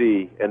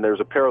USC. And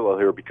there's a parallel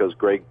here because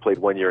Greg played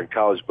 1 year in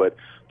college, but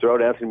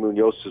throughout Anthony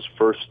Munoz's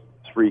first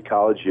 3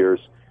 college years,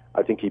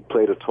 I think he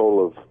played a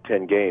total of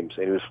 10 games,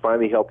 and he was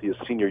finally healthy his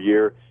senior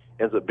year,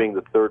 ends up being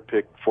the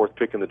 4th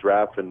pick in the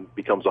draft, and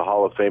becomes a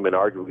Hall of Fame and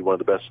arguably one of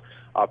the best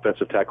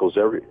offensive tackles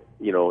ever,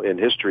 in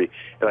history.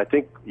 And I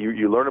think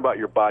you learn about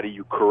your body,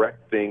 you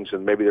correct things,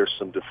 and maybe there's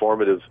some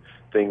deformative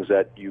things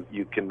that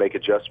you can make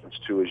adjustments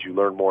to as you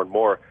learn more and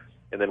more.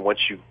 And then once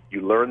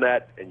you learn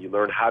that and you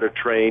learn how to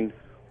train,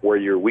 where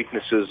your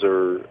weaknesses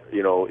or,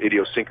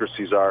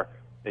 idiosyncrasies are,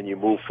 and you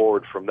move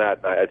forward from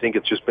that, I think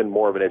it's just been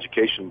more of an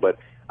education, but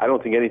I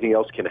don't think anything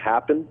else can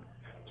happen.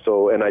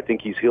 So, and I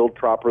think he's healed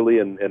properly,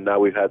 and now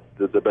we've had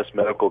the best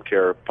medical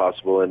care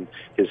possible, and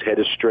his head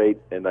is straight,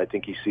 and I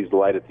think he sees the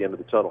light at the end of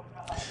the tunnel.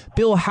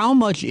 Bill, how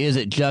much is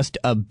it just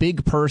a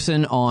big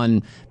person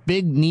on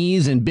big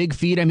knees and big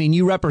feet?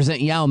 You represent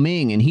Yao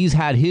Ming, and he's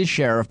had his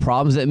share of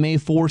problems that may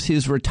force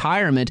his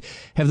retirement.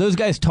 Have those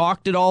guys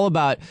talked at all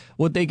about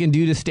what they can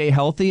do to stay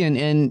healthy? And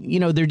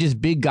they're just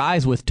big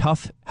guys with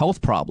tough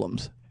health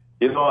problems.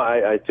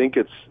 I think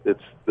it's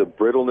the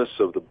brittleness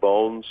of the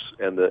bones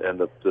and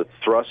the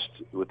thrust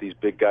with these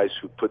big guys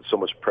who put so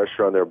much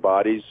pressure on their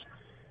bodies.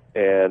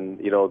 And,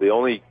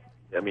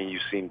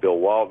 you've seen Bill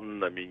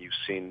Walton. You've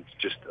seen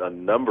just a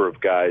number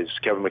of guys.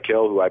 Kevin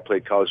McHale, who I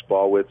played college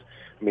ball with,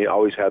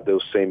 always had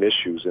those same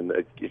issues, and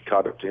it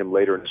caught up to him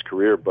later in his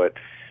career. But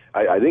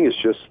I think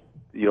it's just,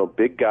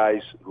 big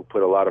guys who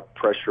put a lot of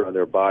pressure on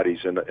their bodies,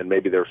 and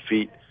maybe their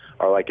feet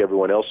are like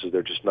everyone else's.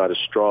 They're just not as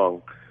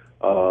strong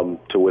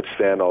to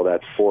withstand all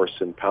that force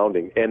and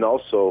pounding. And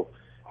also,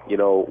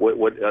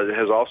 what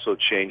has also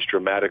changed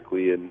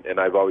dramatically, and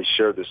I've always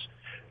shared this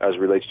as it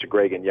relates to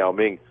Greg and Yao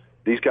Ming,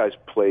 these guys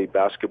play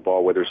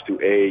basketball, whether it's through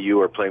AAU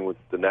or playing with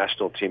the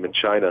national team in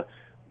China.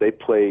 They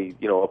play,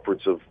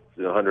 upwards of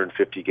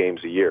 150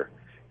 games a year.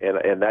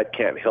 and that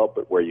can't help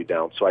but wear you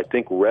down. So I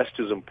think rest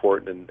is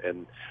important,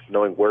 and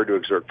knowing where to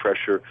exert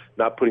pressure,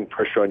 not putting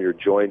pressure on your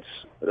joints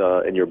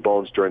and your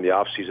bones during the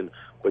off season,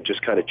 but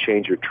just kind of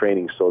change your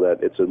training so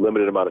that it's a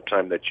limited amount of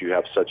time that you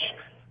have such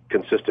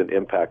consistent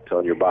impact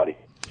on your body.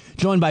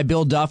 Joined by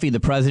Bill Duffy, the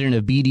president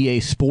of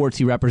BDA Sports.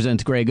 He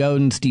represents Greg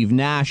Oden, Steve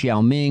Nash,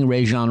 Yao Ming,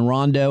 Rajon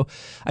Rondo.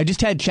 I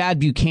just had Chad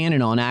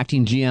Buchanan on,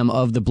 acting GM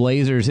of the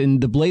Blazers,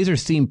 and the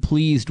Blazers seem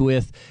pleased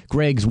with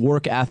Greg's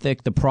work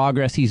ethic, the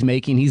progress he's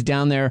making. He's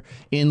down there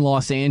in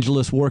Los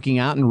Angeles working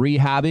out and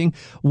rehabbing.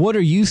 What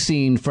are you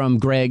seeing from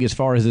Greg as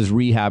far as his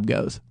rehab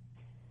goes?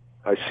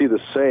 I see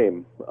the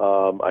same.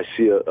 I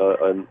see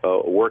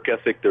a work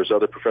ethic. There's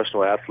other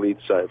professional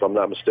athletes. If I'm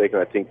not mistaken,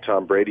 I think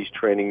Tom Brady's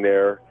training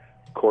there.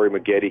 Corey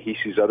Maggette, he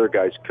sees other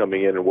guys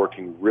coming in and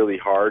working really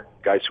hard,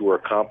 guys who are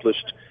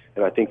accomplished,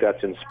 and I think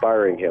that's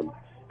inspiring him.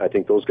 I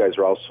think those guys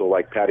are also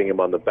like patting him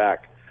on the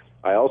back.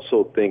 I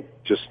also think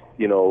just,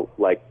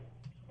 like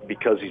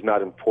because he's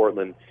not in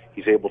Portland,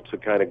 he's able to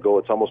kind of go,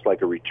 it's almost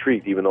like a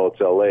retreat, even though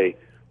it's L.A.,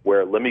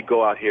 where let me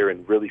go out here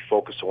and really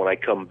focus. So when I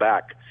come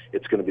back,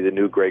 it's going to be the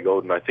new Greg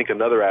Oden. I think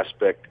another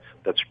aspect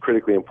that's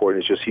critically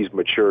important is just he's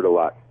matured a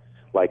lot.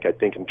 Like I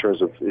think in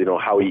terms of,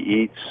 how he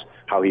eats,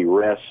 how he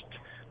rests,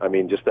 I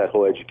mean, just that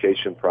whole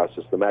education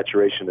process, the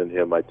maturation in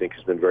him, I think,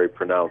 has been very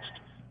pronounced.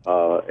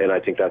 And I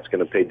think that's going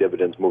to pay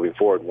dividends moving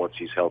forward once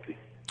he's healthy.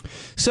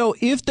 So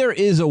if there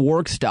is a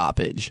work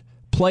stoppage,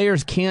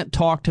 players can't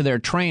talk to their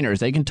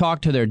trainers. They can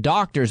talk to their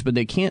doctors, but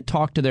they can't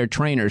talk to their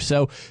trainers.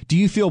 So do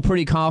you feel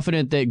pretty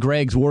confident that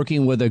Greg's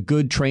working with a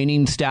good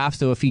training staff?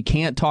 So if he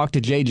can't talk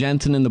to Jay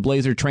Jensen and the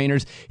Blazer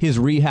trainers, his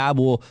rehab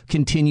will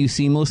continue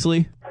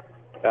seamlessly?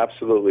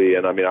 Absolutely,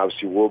 and I mean,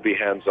 obviously, we'll be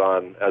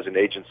hands-on as an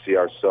agency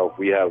ourselves.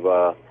 We have,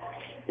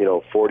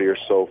 40 or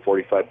so,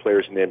 45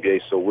 players in the NBA,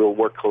 so we'll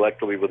work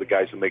collectively with the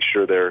guys to make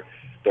sure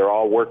they're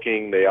all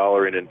working. They all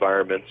are in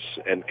environments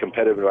and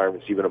competitive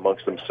environments, even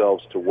amongst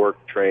themselves, to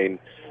work, train.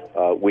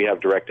 We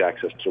have direct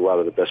access to a lot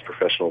of the best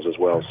professionals as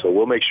well, so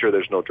we'll make sure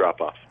there's no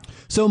drop-off.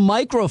 So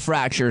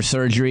microfracture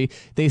surgery,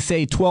 they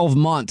say 12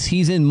 months.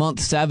 He's in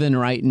month 7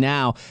 right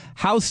now.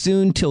 How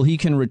soon till he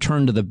can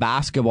return to the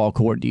basketball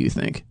court, do you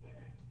think?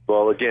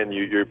 Well, again,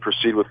 you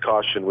proceed with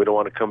caution. We don't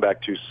want to come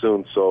back too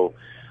soon, so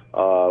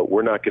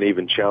we're not going to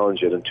even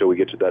challenge it until we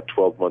get to that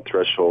 12-month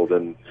threshold.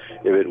 And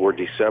if it were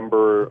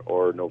December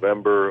or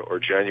November or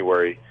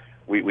January,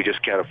 we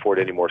just can't afford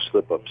any more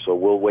slip-ups. So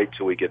we'll wait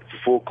till we get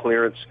full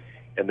clearance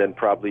and then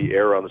probably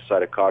err on the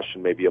side of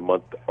caution maybe a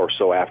month or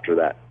so after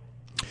that.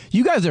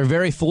 You guys are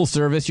very full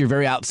service. You're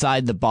very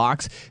outside the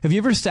box. Have you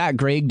ever sat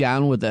Greg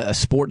down with a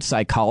sports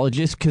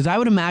psychologist? Because I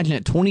would imagine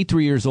at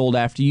 23 years old,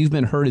 after you've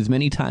been hurt as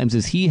many times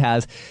as he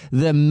has,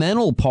 the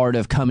mental part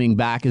of coming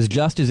back is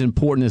just as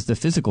important as the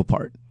physical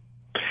part.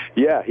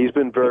 Yeah, he's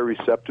been very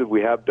receptive.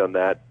 We have done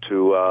that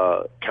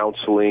to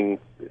counseling,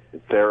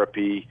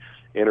 therapy,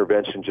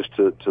 intervention, just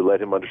to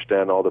let him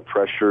understand all the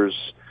pressures.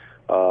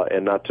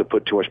 And not to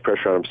put too much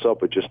pressure on himself,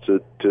 but just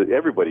to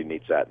everybody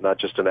needs that, not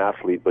just an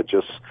athlete, but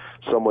just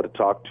someone to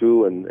talk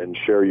to and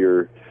share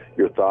your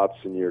thoughts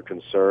and your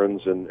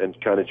concerns and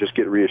kind of just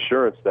get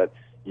reassurance that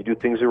you do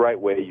things the right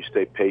way, you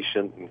stay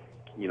patient, and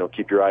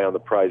keep your eye on the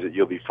prize, that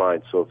you'll be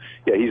fine. So,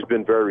 yeah, he's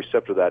been very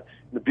receptive to that.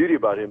 And the beauty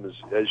about him is,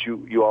 as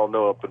you all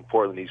know up in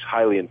Portland, he's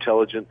highly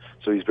intelligent,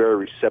 so he's very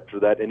receptive to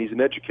that, and he's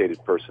an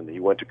educated person. He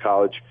went to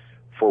college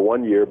for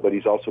 1 year, but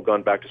he's also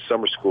gone back to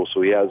summer school,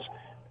 so he has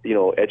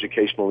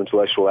educational,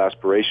 intellectual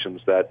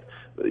aspirations that,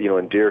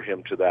 endear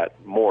him to that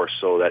more,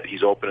 so that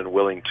he's open and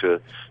willing to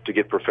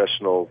get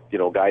professional,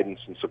 guidance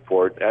and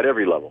support at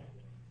every level.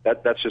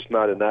 That's just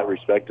not in that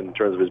respect. In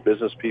terms of his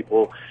business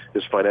people,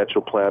 his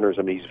financial planners,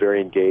 I mean, he's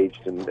very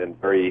engaged and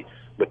very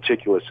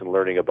meticulous in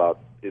learning about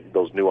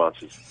those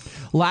nuances.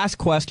 Last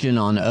question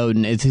on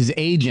Oden. It's his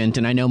agent,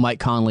 and I know Mike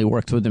Conley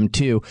works with him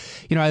too.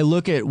 I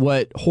look at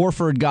what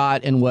Horford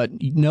got and what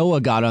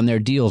Noah got on their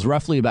deals,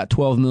 roughly about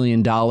 $12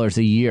 million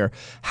a year.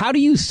 How do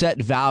you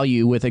set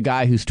value with a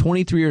guy who's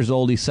 23 years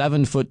old, he's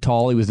 7 foot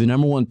tall, he was the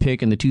number 1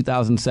 pick in the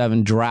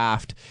 2007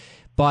 draft,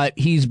 but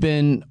he's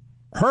been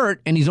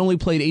hurt and he's only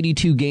played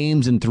 82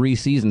 games in 3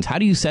 seasons? How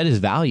do you set his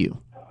value?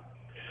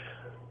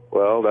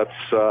 Well, that's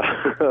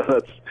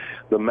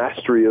the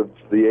mastery of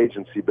the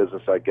agency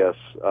business, I guess.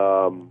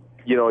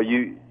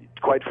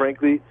 Quite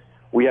frankly,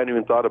 we hadn't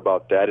even thought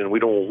about that, and we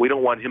don't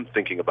want him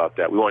thinking about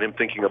that. We want him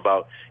thinking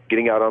about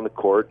getting out on the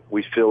court.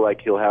 We feel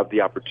like he'll have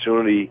the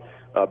opportunity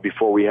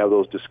before we have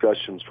those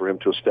discussions for him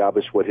to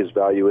establish what his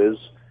value is,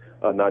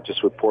 not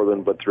just with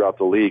Portland but throughout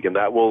the league, and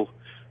that will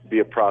be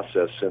a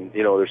process. And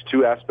there's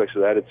 2 aspects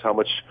of that. It's how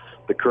much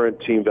the current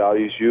team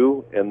values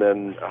you, and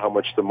then how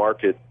much the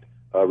market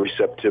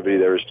receptivity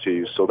there is to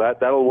you. So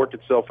that'll work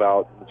itself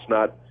out. It's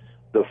not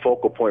the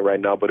focal point right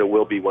now, but it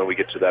will be when we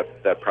get to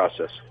that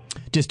process.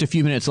 Just a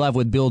few minutes left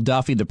with Bill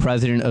Duffy, the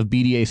president of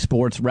BDA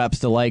Sports, reps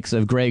the likes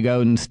of Greg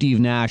Oden, Steve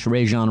Nash,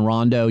 Rajon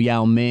Rondo,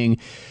 Yao Ming.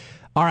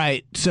 All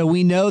right, so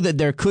we know that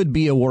there could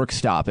be a work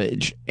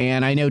stoppage,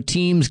 and I know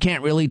teams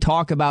can't really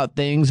talk about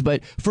things,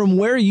 but from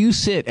where you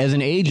sit as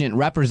an agent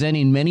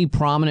representing many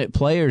prominent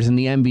players in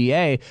the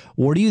NBA,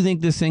 where do you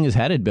think this thing is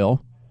headed,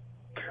 Bill?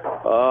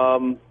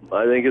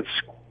 I think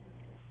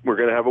we're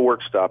going to have a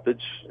work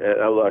stoppage.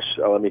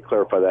 Let me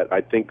clarify that. I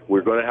think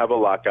we're going to have a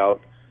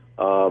lockout.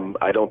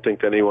 I don't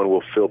think that anyone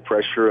will feel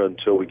pressure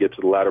until we get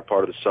to the latter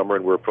part of the summer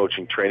and we're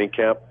approaching training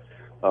camp.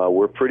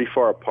 We're pretty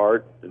far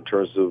apart in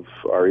terms of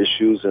our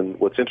issues, and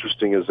what's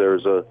interesting is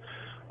there's a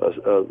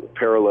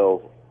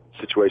parallel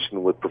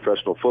situation with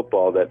professional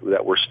football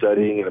that we're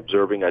studying and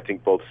observing. I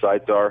think both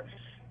sides are,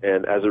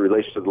 and as it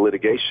relates to the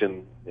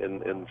litigation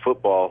in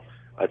football,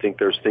 I think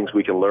there's things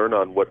we can learn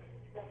on what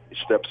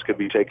steps could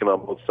be taken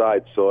on both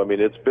sides. So, I mean,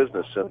 it's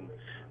business, and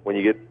when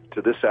you get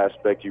to this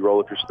aspect, you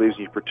roll up your sleeves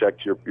and you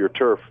protect your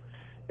turf,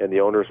 and the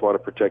owners want to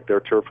protect their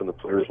turf, and the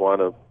players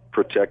want to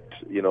protect,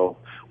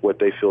 what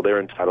they feel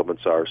their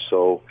entitlements are.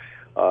 So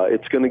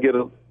it's going to get,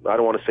 I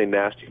don't want to say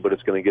nasty, but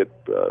it's going to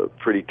get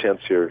pretty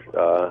tense here,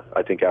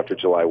 I think, after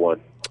July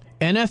 1.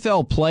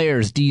 NFL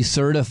players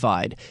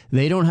decertified.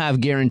 They don't have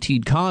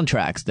guaranteed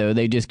contracts, though.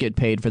 They just get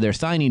paid for their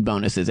signing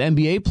bonuses.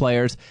 NBA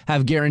players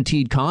have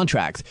guaranteed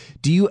contracts.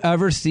 Do you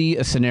ever see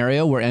a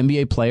scenario where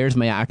NBA players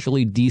may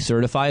actually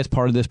decertify as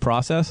part of this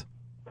process?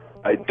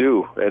 I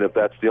do, and if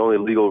that's the only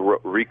legal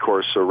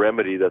recourse or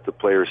remedy that the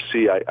players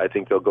see, I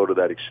think they'll go to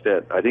that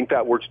extent. I think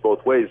that works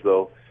both ways,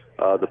 though.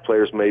 The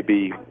players may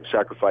be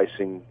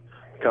sacrificing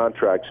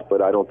contracts,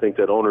 but I don't think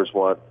that owners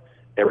want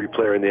every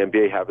player in the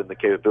NBA having the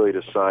capability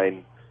to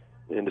sign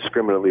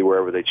indiscriminately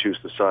wherever they choose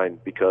to sign,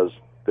 because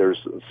there's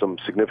some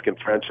significant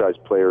franchise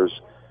players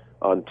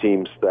on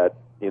teams that,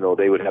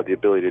 they would have the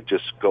ability to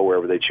just go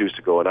wherever they choose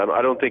to go. And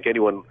I don't think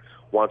anyone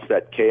wants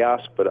that chaos,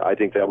 but I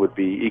think that would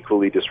be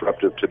equally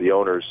disruptive to the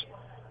owners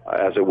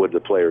as it would the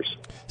players.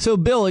 So,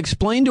 Bill,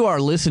 explain to our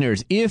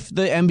listeners, if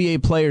the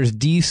NBA players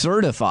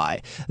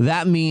decertify,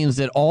 that means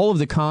that all of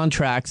the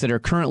contracts that are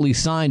currently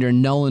signed are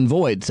null and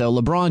void. So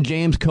LeBron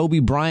James, Kobe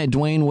Bryant,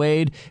 Dwayne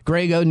Wade,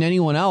 Greg Oden,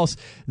 anyone else,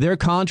 their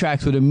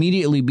contracts would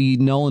immediately be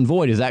null and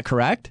void. Is that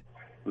correct?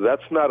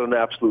 That's not an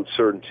absolute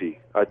certainty.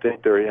 I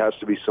think there has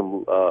to be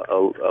some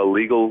a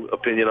legal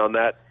opinion on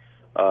that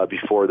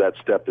before that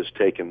step is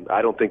taken.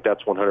 I don't think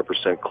that's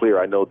 100%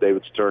 clear. I know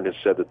David Stern has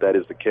said that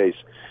is the case,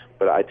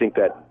 but I think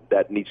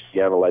that needs to be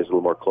analyzed a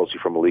little more closely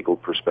from a legal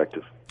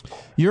perspective.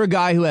 You're a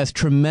guy who has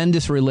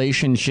tremendous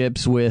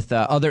relationships with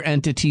other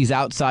entities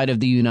outside of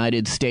the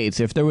United States.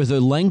 If there was a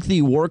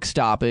lengthy work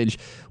stoppage,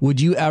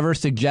 would you ever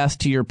suggest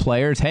to your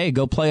players, hey,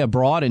 go play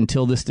abroad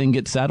until this thing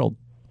gets settled?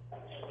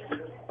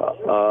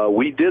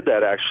 We did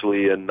that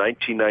actually in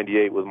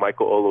 1998 with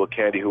Michael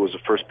Olowokandi, who was the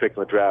first pick in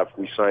the draft.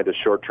 We signed a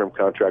short-term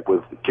contract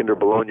with Kinder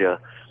Bologna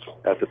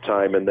at the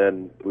time, and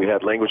then we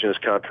had language in his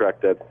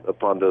contract that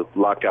upon the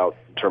lockout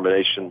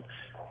termination,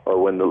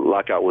 or when the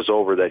lockout was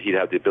over, that he'd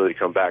have the ability to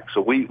come back.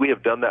 So we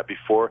have done that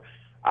before.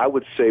 I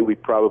would say we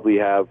probably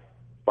have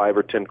 5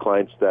 or 10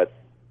 clients that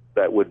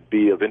would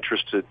be of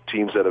interest to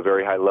teams at a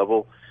very high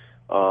level.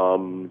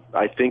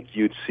 I think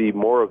you'd see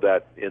more of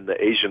that in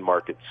the Asian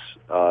markets,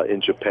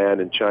 in Japan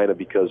and China,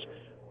 because,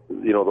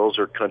 those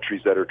are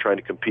countries that are trying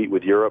to compete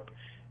with Europe.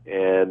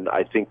 And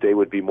I think they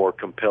would be more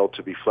compelled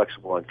to be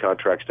flexible on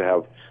contracts to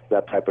have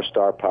that type of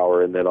star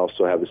power and then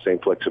also have the same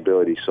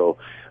flexibility. So,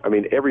 I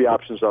mean, every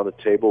option's on the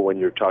table when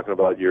you're talking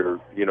about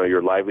your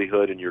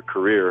livelihood and your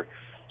career.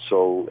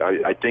 So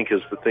I think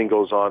as the thing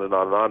goes on and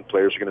on and on,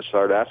 players are going to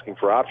start asking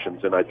for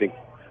options. And I think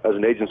as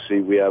an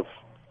agency, we have,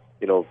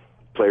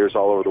 players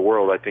all over the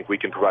world. I think we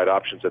can provide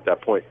options at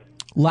that point.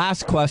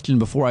 Last question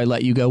before I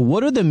let you go.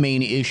 What are the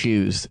main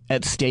issues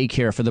at stake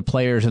here for the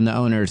players and the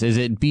owners? Is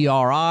it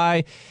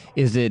BRI?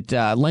 Is it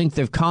length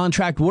of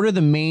contract? What are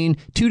the main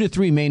 2 to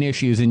 3 main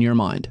issues in your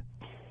mind?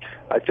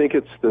 I think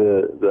it's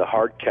the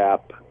hard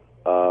cap,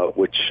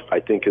 which I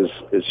think is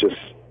just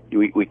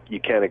you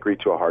can't agree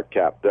to a hard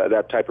cap.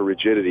 That type of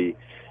rigidity,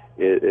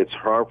 it's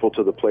harmful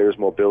to the players'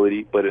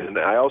 mobility, but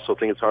I also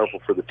think it's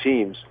harmful for the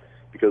teams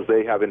because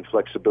they have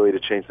inflexibility to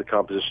change the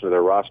composition of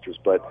their rosters.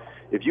 But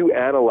if you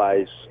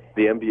analyze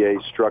the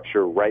NBA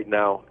structure right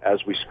now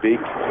as we speak,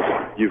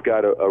 you've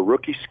got a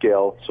rookie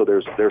scale, so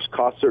there's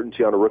cost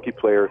certainty on a rookie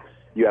player.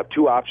 You have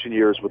 2 option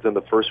years within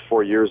the first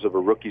 4 years of a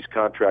rookie's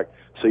contract,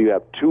 so you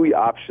have 2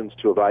 options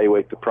to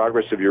evaluate the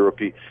progress of your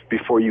rookie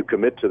before you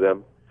commit to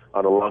them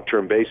on a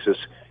long-term basis.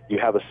 You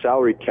have a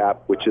salary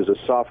cap, which is a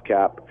soft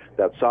cap.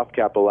 That soft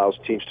cap allows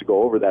teams to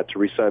go over that to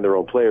re-sign their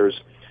own players.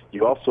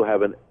 You also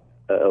have a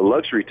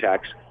luxury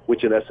tax,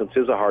 which in essence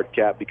is a hard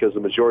cap because the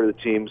majority of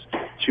the teams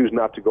choose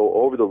not to go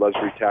over the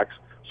luxury tax,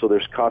 so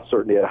there's cost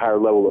certainty at a higher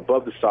level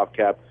above the soft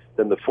cap.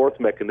 Then the fourth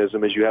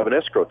mechanism is you have an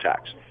escrow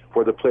tax,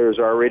 where the players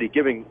are already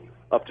giving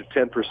up to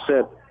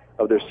 10%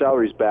 of their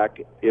salaries back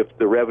if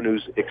the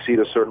revenues exceed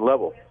a certain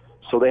level.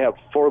 So they have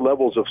 4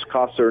 levels of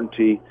cost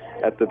certainty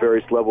at the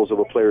various levels of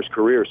a player's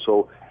career.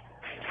 So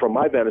from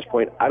my vantage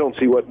point, I don't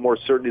see what more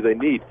certainty they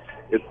need.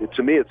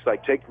 To me, it's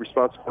like take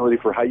responsibility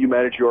for how you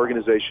manage your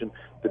organization,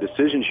 the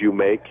decisions you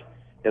make.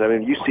 And I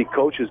mean, you see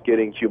coaches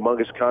getting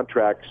humongous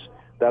contracts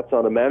that's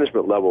on a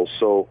management level.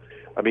 So,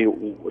 I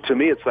mean, to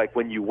me, it's like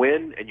when you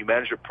win and you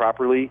manage it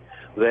properly,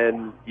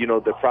 then, you know,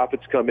 the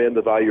profits come in,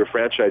 the value of your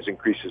franchise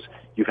increases.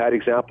 You've had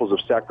examples of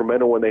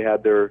Sacramento when they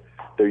had their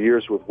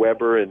years with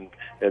Weber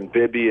and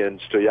Bibby and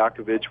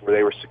Stojakovic where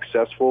they were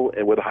successful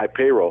and with a high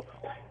payroll.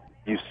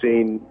 You've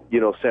seen, you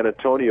know, San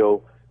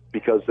Antonio,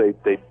 because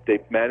they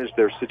managed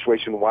their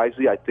situation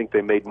wisely. I think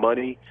they made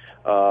money.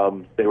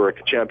 They were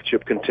a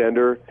championship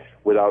contender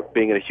without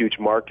being in a huge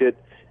market.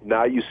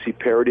 Now you see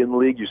parity in the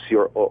league. You see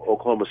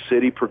Oklahoma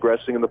City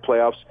progressing in the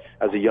playoffs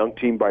as a young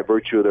team by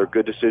virtue of their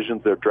good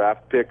decisions, their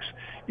draft picks.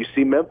 You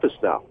see Memphis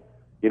now,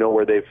 you know,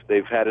 where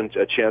they've had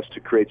a chance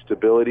to create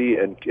stability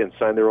and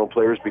sign their own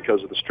players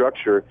because of the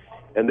structure,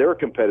 and they're a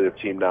competitive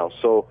team now.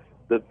 So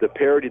the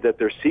parity that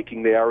they're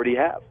seeking, they already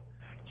have.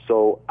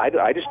 So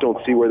I just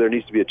don't see where there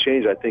needs to be a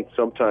change. I think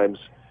sometimes,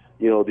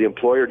 you know, the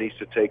employer needs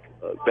to take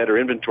better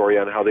inventory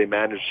on how they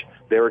manage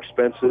their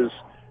expenses.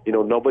 You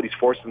know, nobody's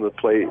forcing them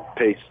to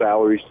pay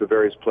salaries to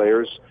various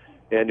players.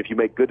 And if you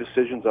make good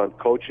decisions on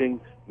coaching,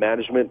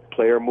 management,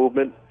 player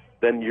movement,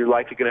 then you're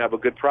likely going to have a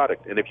good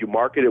product. And if you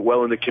market it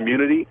well in the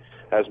community,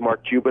 as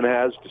Mark Cuban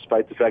has,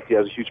 despite the fact he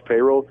has a huge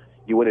payroll,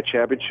 you win a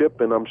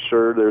championship, and I'm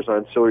sure there's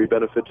ancillary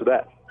benefit to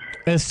that.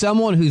 As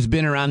someone who's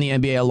been around the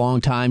NBA a long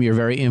time, you're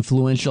very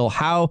influential.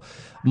 How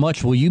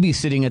much will you be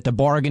sitting at the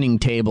bargaining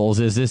tables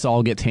as this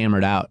all gets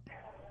hammered out?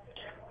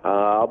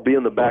 I'll be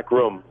in the back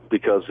room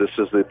because this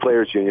is the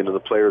players' union, and the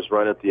players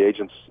run it. The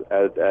agents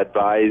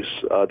advise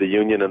the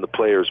union and the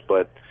players.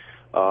 But,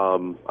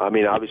 I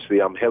mean,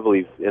 obviously I'm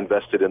heavily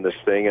invested in this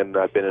thing, and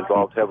I've been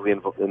involved heavily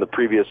in the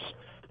previous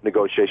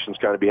negotiations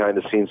kind of behind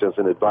the scenes as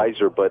an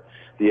advisor. But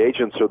the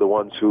agents are the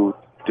ones who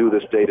do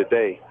this day to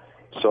day.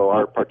 So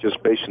our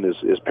participation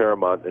is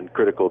paramount and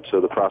critical to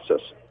the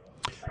process.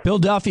 Bill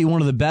Duffy, one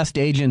of the best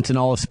agents in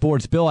all of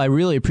sports. Bill, I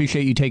really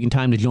appreciate you taking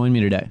time to join me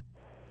today.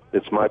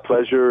 It's my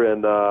pleasure,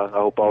 and I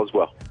hope all is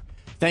well.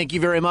 Thank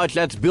you very much.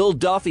 That's Bill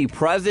Duffy,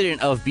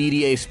 president of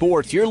BDA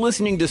Sports. You're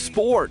listening to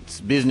Sports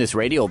Business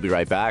Radio. We'll be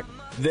right back.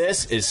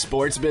 This is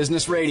Sports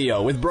Business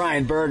Radio with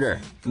Brian Berger.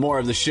 More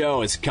of the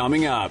show is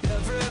coming up.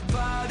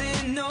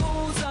 Everybody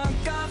knows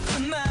I've got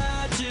the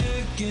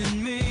magic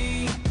in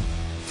me.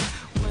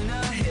 When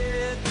I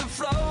hit the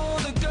floor,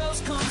 the girls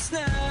come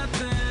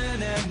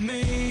snapping at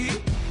me.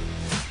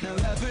 Now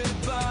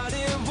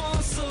everybody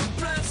wants a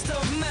blast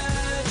of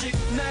magic,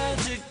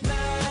 magic,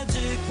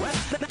 magic,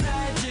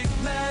 magic,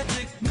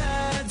 magic,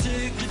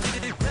 magic,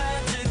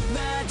 magic,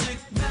 magic,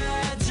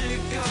 magic,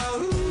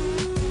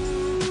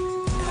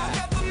 oh. I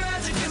got the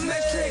magic in me.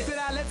 Trick that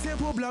I let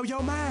tempo blow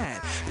your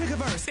mind. Pick a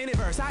verse, any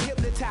verse, I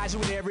hypnotize you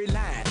with every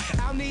line.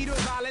 I'll need a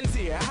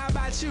volunteer. How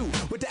about you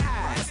with the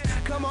eyes?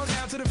 Come on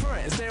down to the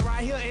front, stay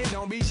right here and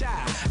don't be shy.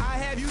 I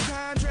have you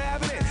time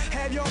traveling,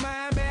 have your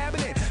mind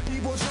babbling.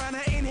 People trying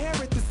to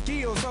inherit the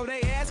skills, so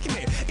they asking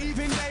me.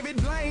 Even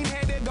David Blaine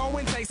had to go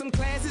and take some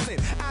classes,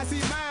 and I see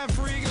mind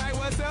freak like,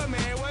 what's up,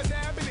 man? What's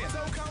happening?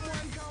 So come on.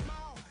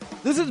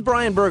 This is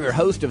Brian Berger,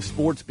 host of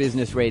Sports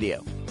Business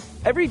Radio.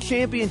 Every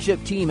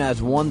championship team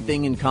has one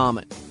thing in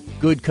common: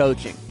 good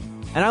coaching.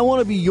 And I want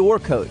to be your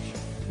coach,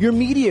 your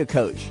media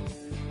coach.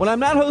 When I'm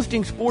not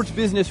hosting Sports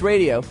Business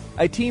Radio,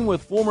 I team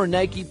with former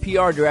Nike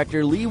PR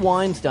director Lee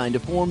Weinstein to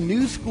form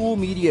New School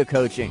Media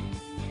Coaching.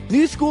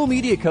 New School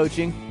Media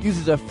Coaching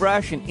uses a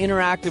fresh and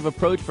interactive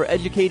approach for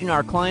educating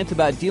our clients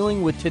about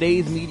dealing with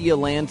today's media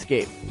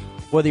landscape.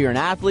 Whether you're an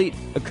athlete,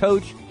 a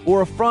coach,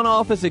 or a front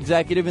office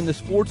executive in the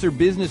sports or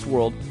business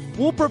world,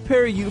 we'll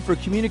prepare you for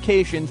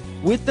communications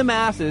with the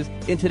masses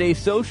in today's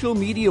social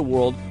media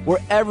world where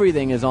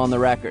everything is on the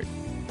record.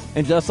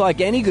 And just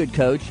like any good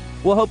coach,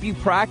 we'll help you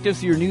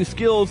practice your new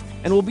skills,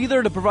 and we'll be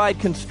there to provide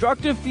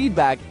constructive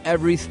feedback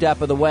every step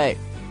of the way.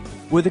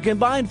 With a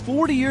combined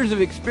 40 years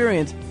of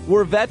experience,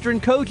 we're veteran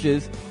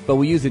coaches, but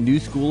we use a new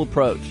school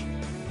approach.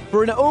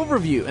 For an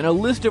overview and a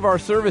list of our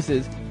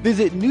services,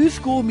 visit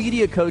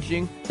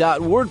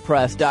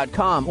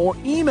newschoolmediacoaching.wordpress.com or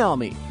email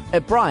me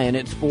at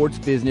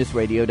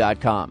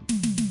brian@sportsbusinessradio.com.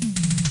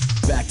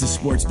 Back to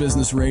Sports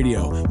Business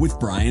Radio with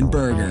Brian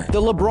Berger.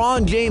 The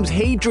LeBron James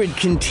hatred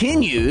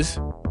continues.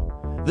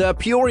 The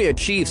Peoria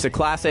Chiefs, a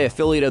Class A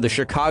affiliate of the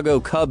Chicago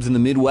Cubs in the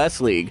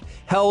Midwest League,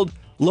 held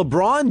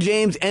LeBron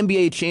James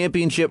NBA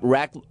Championship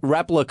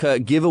replica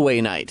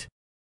giveaway night.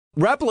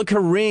 Replica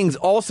rings,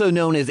 also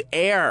known as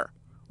air,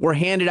 were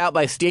handed out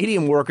by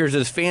stadium workers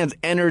as fans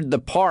entered the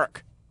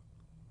park.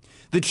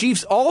 The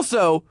Chiefs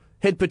also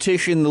had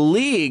petitioned the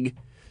league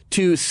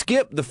to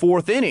skip the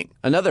fourth inning,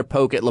 another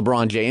poke at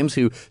LeBron James,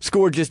 who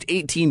scored just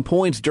 18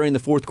 points during the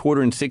fourth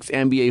quarter in 6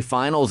 NBA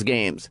Finals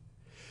games.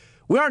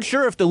 We aren't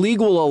sure if the league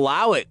will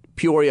allow it,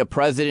 Peoria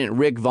President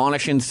Rick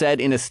Vonnegut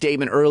said in a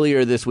statement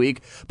earlier this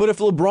week. But if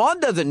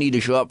LeBron doesn't need to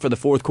show up for the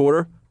fourth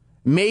quarter,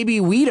 maybe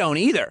we don't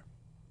either.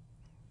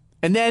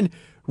 And then,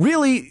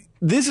 really,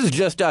 this is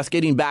just us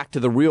getting back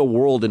to the real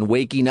world and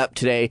waking up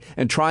today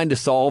and trying to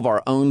solve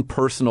our own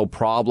personal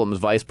problems,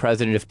 Vice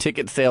President of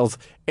Ticket Sales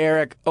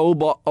Eric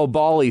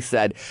Obali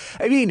said.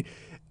 I mean,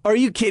 Are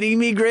you kidding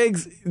me,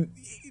 Griggs?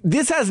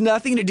 This has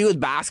nothing to do with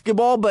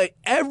basketball, but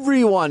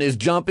everyone is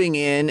jumping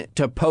in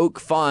to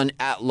poke fun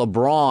at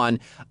LeBron.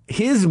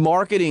 His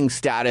marketing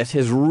status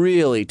has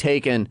really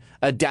taken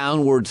a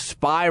downward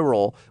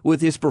spiral with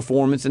his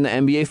performance in the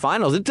NBA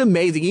Finals. It's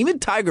amazing. Even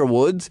Tiger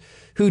Woods,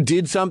 who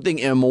did something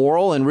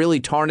immoral and really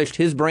tarnished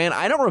his brand,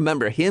 I don't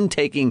remember him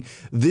taking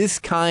this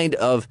kind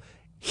of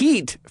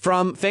heat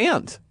from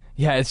fans.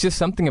 Yeah, it's just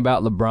something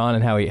about LeBron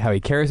and how he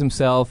carries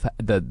himself,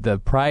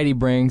 the pride he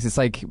brings. It's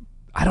like,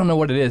 I don't know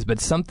what it is, but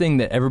something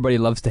that everybody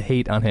loves to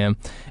hate on him.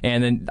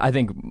 And then I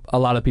think a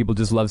lot of people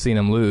just love seeing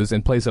him lose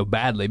and play so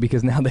badly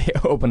because now they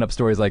open up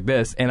stories like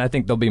this, and I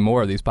think there'll be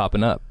more of these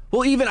popping up.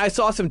 Well, even I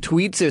saw some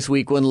tweets this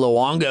week when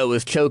Luongo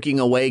was choking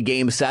away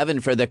Game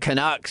 7 for the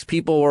Canucks.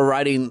 People were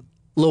writing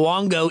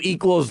Luongo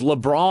equals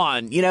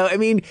LeBron. You know, I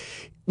mean,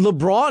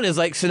 LeBron is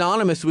like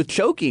synonymous with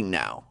choking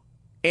now.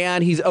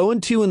 And he's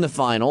 0-2 in the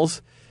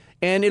finals.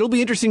 And it'll be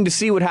interesting to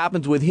see what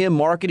happens with him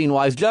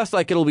marketing-wise, just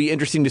like it'll be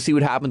interesting to see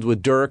what happens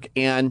with Dirk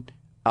and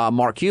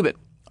Mark Cuban.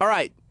 All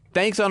right.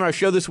 Thanks on our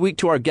show this week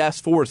to our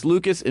guests, Forrest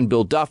Lucas and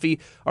Bill Duffy,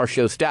 our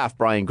show staff,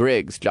 Brian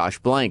Griggs, Josh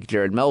Blank,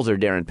 Jared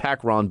Melzer, Darren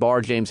Peck, Ron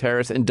Barr, James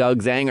Harris, and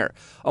Doug Zanger.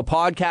 A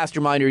podcast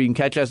reminder, you can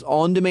catch us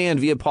on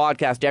demand via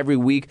podcast every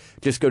week.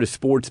 Just go to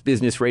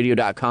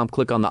sportsbusinessradio.com,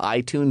 click on the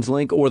iTunes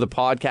link or the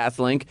podcast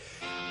link.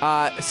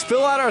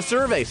 Fill out our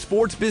survey,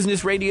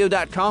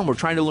 sportsbusinessradio.com. We're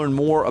trying to learn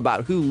more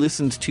about who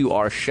listens to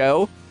our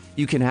show.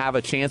 You can have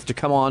a chance to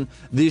come on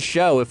this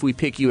show if we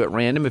pick you at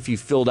random, if you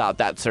filled out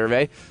that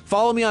survey.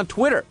 Follow me on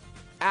Twitter,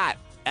 at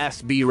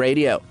SB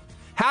Radio.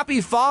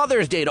 Happy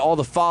Father's Day to all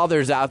the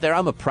fathers out there.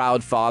 I'm a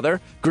proud father.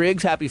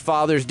 Griggs, happy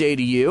Father's Day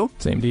to you.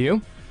 Same to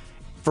you.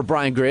 For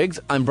Brian Griggs,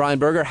 I'm Brian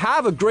Berger.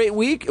 Have a great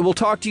week. We'll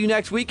talk to you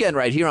next weekend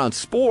right here on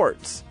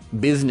Sports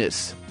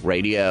Business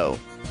Radio.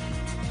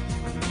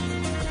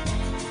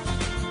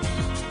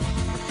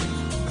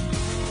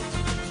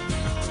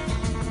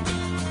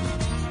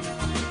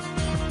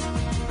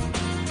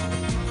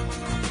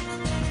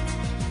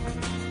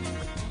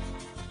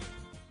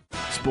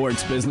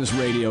 Sports Business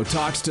Radio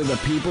talks to the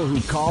people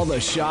who call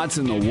the shots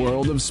in the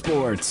world of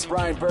sports.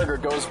 Brian Berger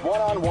goes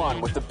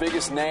one-on-one with the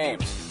biggest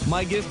names.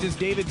 My guest is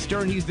David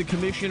Stern. He's the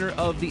commissioner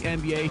of the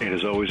NBA. It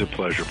is always a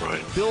pleasure,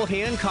 Brian. Bill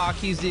Hancock,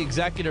 he's the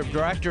executive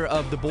director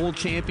of the Bowl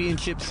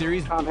Championship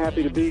Series. I'm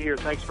happy to be here.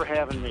 Thanks for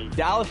having me.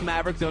 Dallas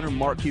Mavericks owner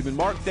Mark Cuban.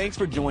 Mark, thanks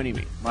for joining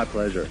me. My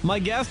pleasure. My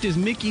guest is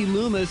Mickey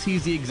Loomis.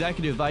 He's the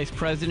executive vice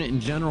president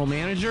and general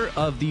manager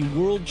of the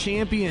world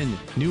champion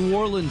New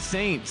Orleans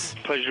Saints.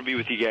 Pleasure to be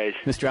with you guys.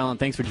 Mr. Allen,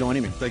 thanks for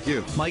joining me. Thank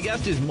you. My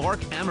guest is Mark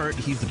Emmert.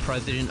 He's the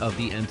president of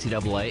the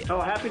NCAA.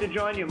 Oh, happy to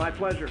join you. My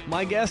pleasure.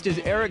 My guest is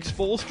Eric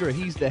Spoelstra.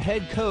 He's the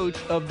head coach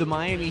of the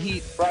Miami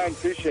Heat. Brian,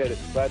 appreciate it.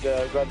 Glad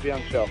to be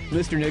on the show.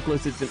 Mr.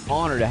 Nicholas, it's an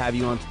honor to have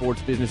you on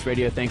Sports Business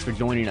Radio. Thanks for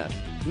joining us.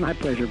 My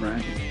pleasure,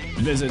 Brian.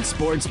 Visit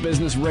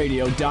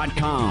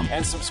sportsbusinessradio.com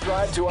And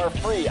subscribe to our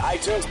free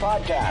iTunes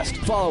podcast.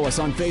 Follow us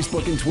on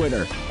Facebook and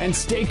Twitter, and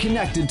stay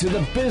connected to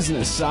the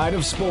business side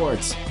of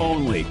sports.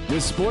 Only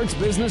with Sports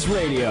Business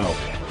Radio.